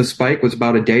 but the spike was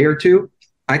about a day or two.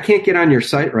 I can't get on your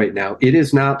site right now. It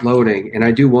is not loading, and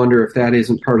I do wonder if that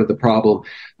isn't part of the problem.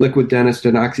 Liquid Dentist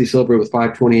and Oxysilver with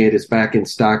 528 is back in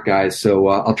stock, guys. So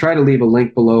I'll try to leave a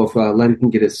link below if Len can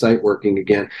get his site working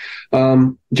again.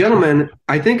 Gentlemen,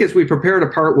 I think as we prepare to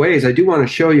part ways, I do want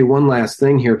to show you one last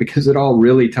thing here because it all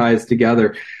really ties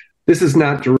together. This is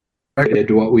not directed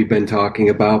to what we've been talking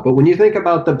about, but when you think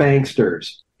about the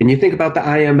banksters, and you think about the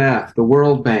IMF, the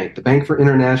World Bank, the Bank for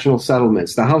International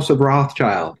Settlements, the House of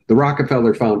Rothschild, the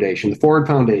Rockefeller Foundation, the Ford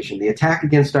Foundation, the attack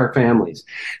against our families,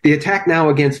 the attack now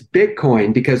against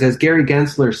Bitcoin, because as Gary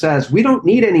Gensler says, we don't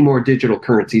need any more digital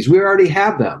currencies. We already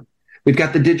have them. We've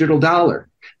got the digital dollar,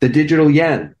 the digital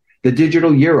yen, the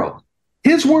digital euro.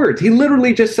 His words, he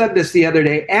literally just said this the other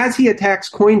day as he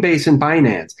attacks Coinbase and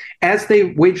Binance, as they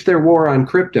wage their war on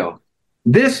crypto.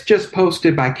 This just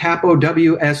posted by Capo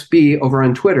WSB over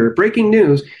on Twitter. Breaking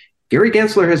news, Gary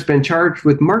Gensler has been charged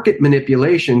with market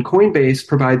manipulation. Coinbase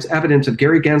provides evidence of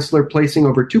Gary Gensler placing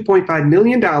over $2.5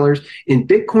 million in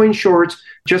Bitcoin shorts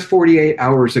just 48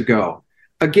 hours ago.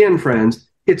 Again, friends,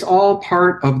 it's all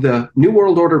part of the New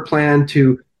World Order plan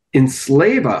to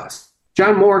enslave us.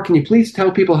 John Moore, can you please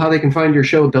tell people how they can find your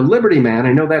show, The Liberty Man?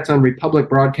 I know that's on Republic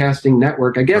Broadcasting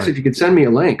Network. I guess if you could send me a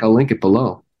link, I'll link it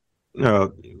below.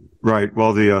 Right.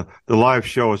 Well, the live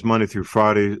show is Monday through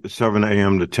Friday, 7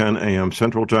 a.m. to 10 a.m.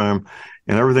 Central Time,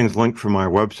 and everything's linked from my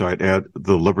website at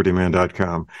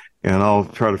thelibertyman.com. And I'll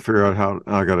try to figure out how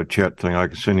I got a chat thing. I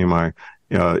can send you my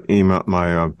email,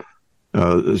 my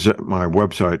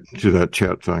website to that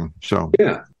chat thing. So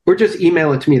yeah, or just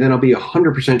email it to me. Then I'll be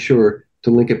 100% sure to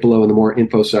link it below in the more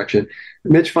info section.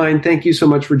 Mitch Fine, thank you so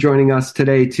much for joining us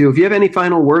today too. If you have any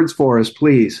final words for us,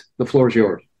 please, the floor is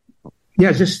yours.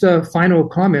 Yeah, just final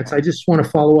comments. I just want to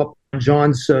follow up on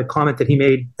John's comment that he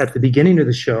made at the beginning of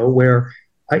the show, where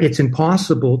it's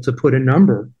impossible to put a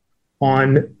number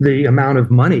on the amount of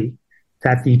money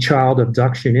that the child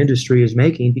abduction industry is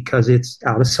making because it's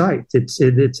out of sight.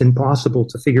 It's impossible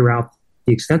to figure out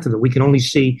the extent of it. We can only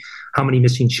see how many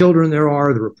missing children there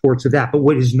are, the reports of that. But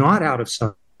what is not out of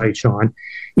sight, Sean,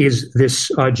 is this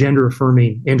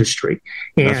gender-affirming industry.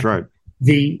 And that's right.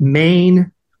 The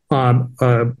main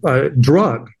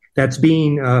drug that's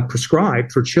being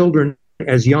prescribed for children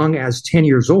as young as 10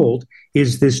 years old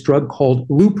is this drug called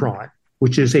Lupron,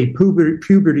 which is a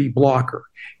puberty blocker.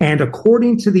 And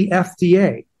according to the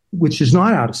FDA, which is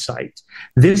not out of sight,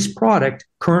 this product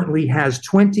currently has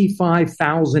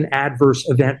 25,000 adverse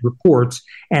event reports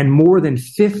and more than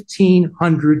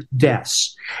 1,500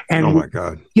 deaths. And oh my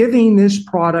God. Giving this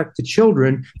product to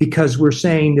children because we're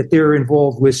saying that they're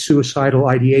involved with suicidal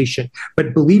ideation.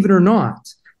 But believe it or not,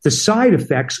 the side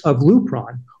effects of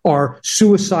Lupron are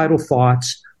suicidal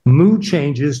thoughts, mood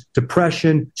changes,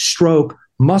 depression, stroke,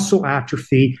 muscle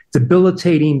atrophy,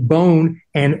 debilitating bone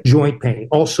and joint pain,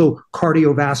 also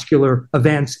cardiovascular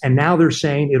events. And now they're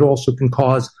saying it also can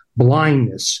cause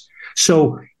blindness.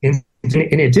 So in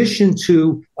addition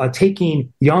to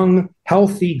taking young,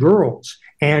 healthy girls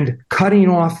and cutting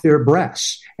off their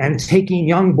breasts and taking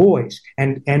young boys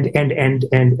and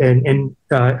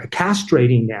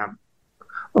castrating them,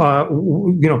 what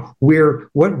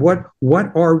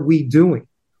are we doing?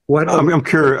 I'm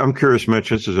curious, Mitch.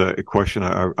 This is a question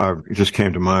I just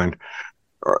came to mind.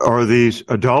 Are these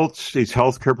adults, these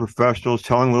healthcare professionals,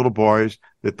 telling little boys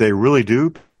that they really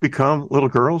do become little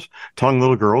girls? Telling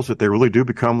little girls that they really do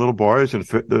become little boys, and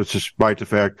despite the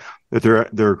fact that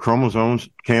their chromosomes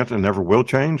can't and never will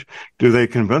change? Do they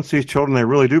convince these children they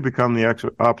really do become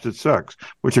the opposite sex,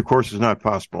 which of course is not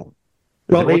possible?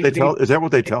 Is that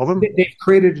what they tell them? They've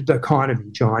created a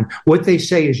dichotomy, John. What they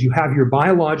say is you have your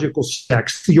biological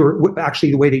sex.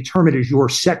 Actually, the way they term it is your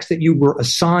sex that you were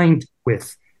assigned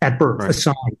with at birth,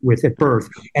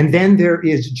 And then there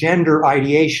is gender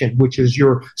ideation, which is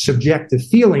your subjective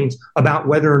feelings about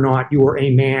whether or not you're a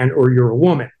man or you're a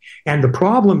woman. And the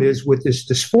problem is with this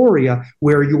dysphoria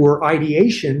where your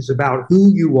ideations about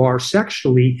who you are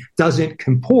sexually doesn't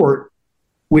comport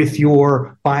with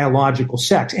your biological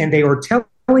sex. And they are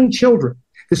telling children,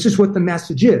 this is what the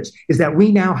message is that we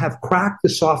now have cracked the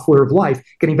software of life,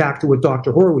 getting back to what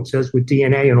Dr. Horowitz says with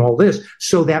DNA and all this,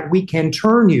 so that we can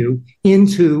turn you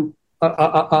into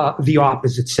the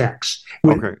opposite sex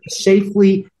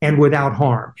safely and without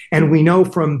harm. And we know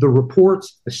from the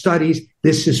reports, the studies,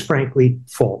 this is frankly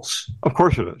false. Of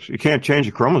course it is. You can't change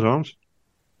your chromosomes.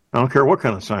 I don't care what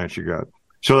kind of science you got.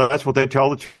 So that's what they tell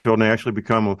the children. They actually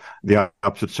become the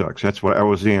opposite sex. That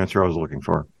was the answer I was looking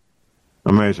for.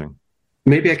 Amazing.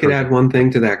 Maybe I could add one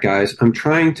thing to that, guys. I'm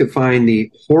trying to find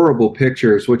the horrible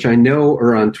pictures, which I know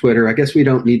are on Twitter. I guess we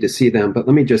don't need to see them, but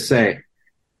let me just say,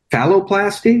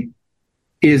 phalloplasty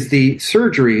is the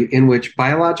surgery in which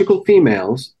biological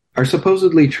females are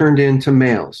supposedly turned into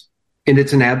males. And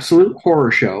it's an absolute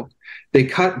horror show. They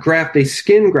they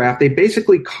skin graft, they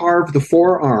basically carve the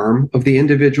forearm of the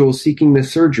individual seeking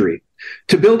this surgery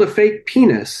to build a fake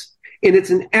penis. And it's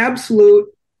an absolute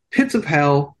pits of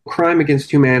hell crime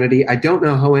against humanity. I don't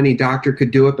know how any doctor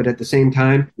could do it, but at the same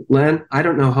time, Len, I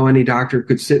don't know how any doctor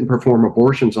could sit and perform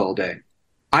abortions all day.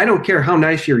 I don't care how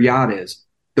nice your yacht is.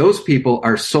 Those people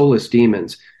are soulless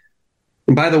demons.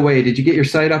 And by the way, did you get your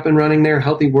site up and running there?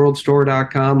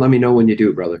 HealthyWorldStore.com. Let me know when you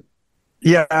do, brother.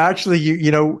 Yeah, actually,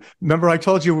 you know, remember I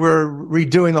told you we're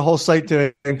redoing the whole site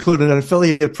to include an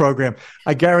affiliate program.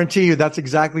 I guarantee you that's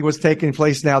exactly what's taking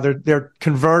place now. They're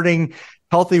converting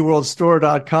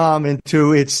HealthyWorldStore.com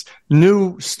into its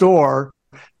new store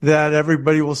that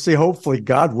everybody will see. Hopefully,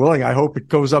 God willing, I hope it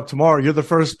goes up tomorrow. You're the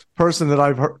first person that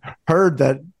I've heard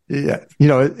that,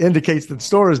 it indicates that the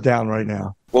store is down right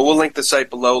now. Well, we'll link the site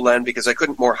below, Len, because I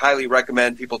couldn't more highly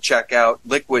recommend people check out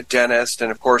Liquid Dentist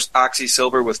and, of course,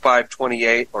 OxySilver with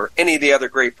 528 or any of the other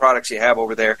great products you have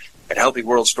over there at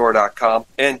healthyworldstore.com.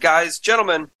 And guys,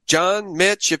 gentlemen, John,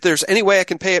 Mitch, if there's any way I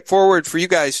can pay it forward for you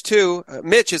guys too.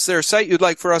 Mitch, is there a site you'd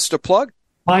like for us to plug?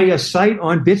 My site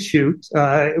on BitChute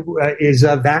is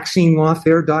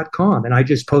vaccinelawfare.com, and I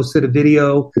just posted a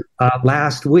video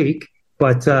last week.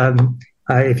 But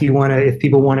if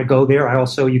people want to go there,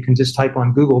 you can just type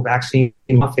on Google vaccine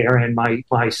lawfare, and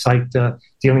my site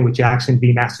dealing with Jackson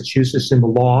v. Massachusetts and the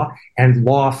law and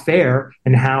lawfare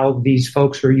and how these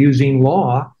folks are using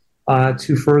law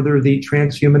to further the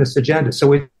transhumanist agenda.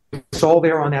 So it's all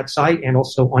there on that site and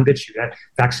also on BitChute at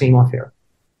vaccine lawfare.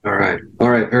 All right.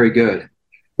 Very good.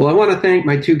 Well, I want to thank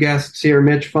my two guests here,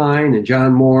 Mitch Fine and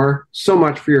John Moore, so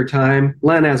much for your time.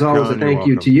 Len, as always, John, a thank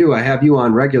you to you. I have you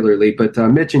on regularly, but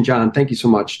Mitch and John, thank you so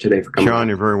much today for coming. John,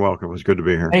 you're very welcome. It was good to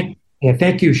be here.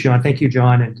 Thank you, Sean. Thank you,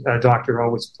 John, and Doctor.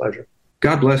 Always a pleasure.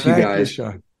 God bless you guys.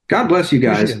 Sean. God bless you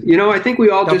guys. I think we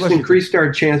all just increased our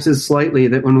chances slightly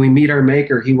that when we meet our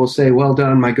Maker, he will say, "Well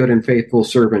done, my good and faithful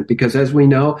servant." Because as we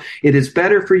know, it is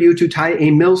better for you to tie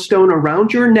a millstone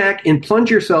around your neck and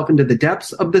plunge yourself into the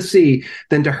depths of the sea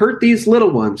than to hurt these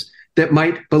little ones that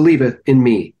might believeth in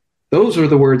me. Those are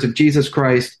the words of Jesus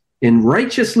Christ, and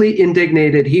righteously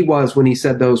indignated he was when he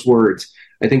said those words.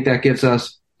 I think that gives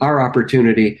us our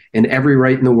opportunity and every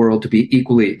right in the world to be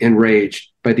equally enraged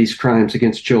by these crimes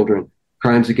against children,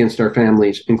 crimes against our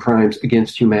families, and crimes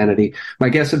against humanity. My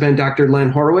guests have been Dr. Len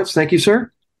Horowitz. Thank you,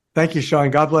 sir. Thank you, Sean.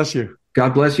 God bless you.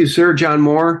 God bless you, sir. John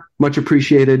Moore, much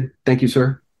appreciated. Thank you,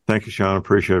 sir. Thank you, Sean.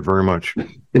 Appreciate it very much.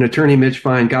 And Attorney Mitch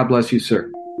Fine, God bless you,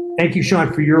 sir. Thank you,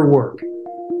 Sean, for your work.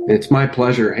 It's my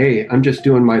pleasure. Hey, I'm just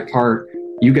doing my part.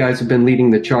 You guys have been leading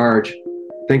the charge.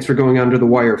 Thanks for going under the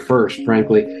wire first,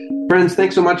 frankly. Friends,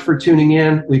 thanks so much for tuning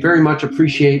in. We very much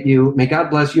appreciate you. May God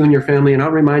bless you and your family. And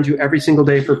I'll remind you every single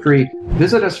day for free,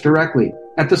 visit us directly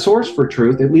at the source for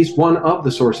truth, at least one of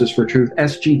the sources for truth,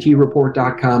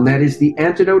 sgtreport.com. That is the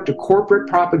antidote to corporate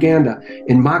propaganda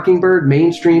in Mockingbird,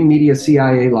 mainstream media,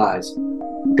 CIA lies.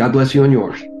 God bless you and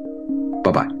yours.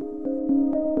 Bye-bye.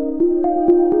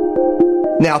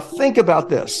 Now think about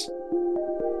this.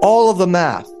 All of the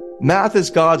math. Math is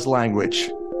God's language,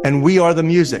 and we are the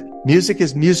music. Music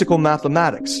is musical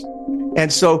mathematics.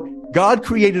 And so God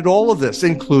created all of this,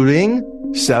 including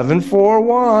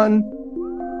 741.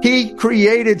 He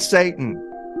created Satan.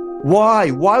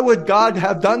 Why? Why would God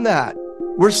have done that?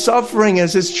 We're suffering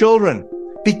as his children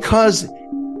because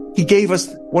he gave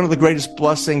us one of the greatest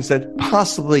blessings that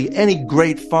possibly any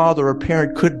great father or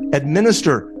parent could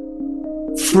administer: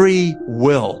 free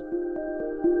will.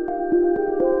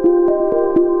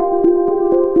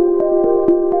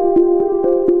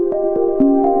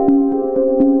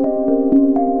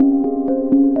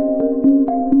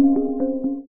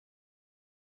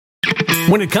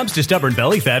 When it comes to stubborn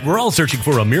belly fat, we're all searching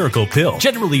for a miracle pill.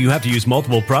 Generally, you have to use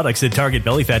multiple products that target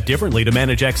belly fat differently to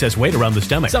manage excess weight around the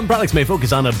stomach. Some products may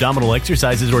focus on abdominal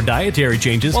exercises or dietary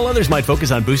changes, while others might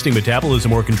focus on boosting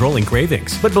metabolism or controlling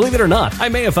cravings. But believe it or not, I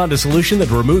may have found a solution that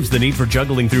removes the need for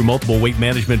juggling through multiple weight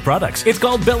management products. It's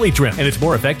called Belly Trim, and it's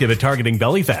more effective at targeting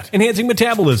belly fat, enhancing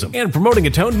metabolism, and promoting a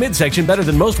toned midsection better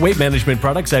than most weight management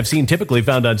products I've seen typically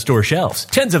found on store shelves.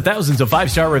 Tens of thousands of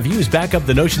 5-star reviews back up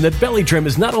the notion that Belly Trim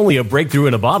is not only a breakthrough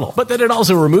in a bottle, but that it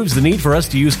also removes the need for us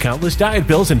to use countless diet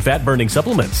pills and fat-burning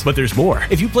supplements. But there's more.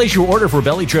 If you place your order for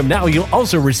Belly Trim now, you'll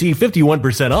also receive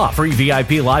 51% off, free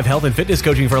VIP live health and fitness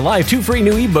coaching for life, 2 free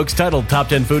new ebooks titled Top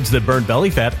 10 Foods That Burn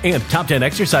Belly Fat and Top 10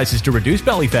 Exercises to Reduce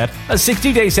Belly Fat, a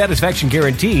 60-day satisfaction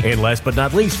guarantee, and last but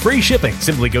not least, free shipping.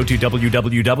 Simply go to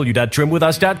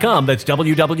www.trimwithus.com. That's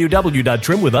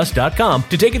www.trimwithus.com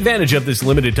to take advantage of this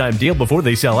limited time deal before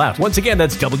they sell out. Once again,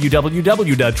 that's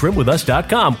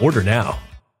www.trimwithus.com. Order now.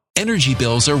 Energy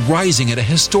bills are rising at a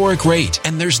historic rate,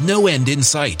 and there's no end in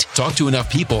sight. Talk to enough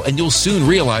people, and you'll soon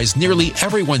realize nearly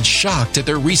everyone's shocked at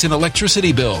their recent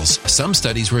electricity bills. Some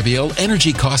studies reveal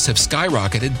energy costs have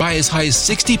skyrocketed by as high as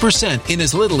 60% in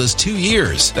as little as 2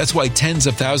 years. That's why tens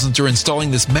of thousands are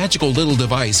installing this magical little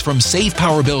device from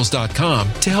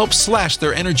SavePowerBills.com to help slash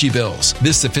their energy bills.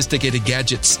 This sophisticated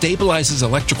gadget stabilizes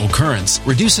electrical currents,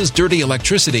 reduces dirty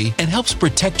electricity, and helps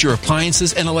protect your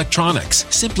appliances and electronics.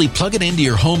 Simply plug it into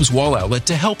your home's wall outlet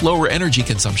to help lower energy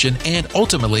consumption and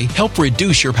ultimately help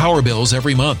reduce your power bills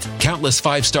every month. Countless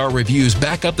 5-star reviews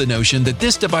back up the notion that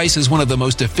this device is one of the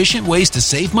most efficient ways to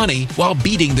save money while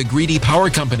beating the greedy power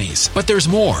companies. But there's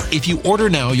more. If you order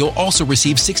now, you'll also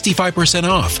receive 65%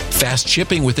 off, fast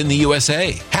shipping within the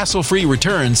USA, hassle-free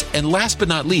returns, and last but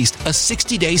not least, a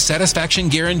 60-day satisfaction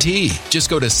guarantee.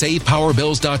 Just go to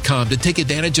SavePowerBills.com to take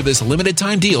advantage of this limited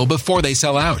time deal before they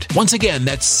sell out. Once again,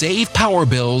 that's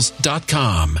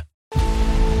SavePowerBills.com.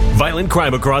 Violent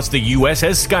crime across the U.S.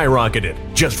 has skyrocketed.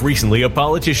 Just recently, a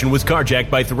politician was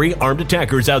carjacked by 3 armed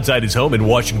attackers outside his home in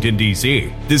Washington,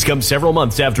 D.C. This comes several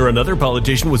months after another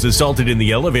politician was assaulted in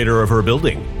the elevator of her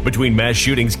building. Between mass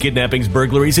shootings, kidnappings,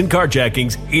 burglaries, and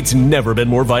carjackings, it's never been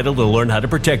more vital to learn how to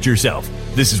protect yourself.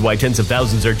 This is why tens of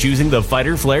thousands are choosing the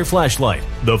Fighter Flare flashlight.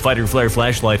 The Fighter Flare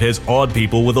flashlight has awed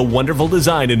people with a wonderful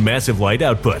design and massive light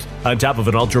output. On top of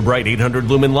an ultra-bright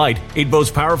 800-lumen light, it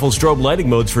boasts powerful strobe lighting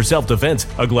modes for self-defense,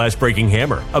 a glass-breaking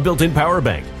hammer, a built-in power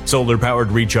bank,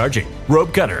 solar-powered recharging,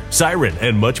 rope cutter, siren,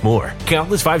 and much more.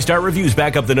 Countless 5-star reviews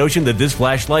back up the notion that this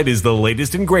flashlight is the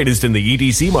latest and greatest in the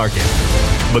EDC market.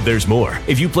 But there's more.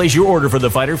 If you place your order for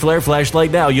the Fighter Flare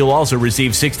flashlight now, you'll also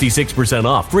receive 66%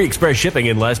 off, free express shipping,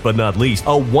 and last but not least, a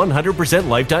 100%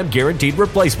 lifetime guaranteed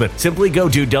replacement. Simply go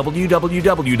to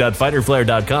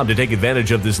www.fighterflare.com to take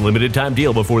advantage of this limited time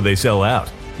deal before they sell out.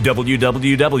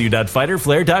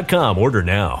 www.fighterflare.com. Order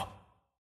now.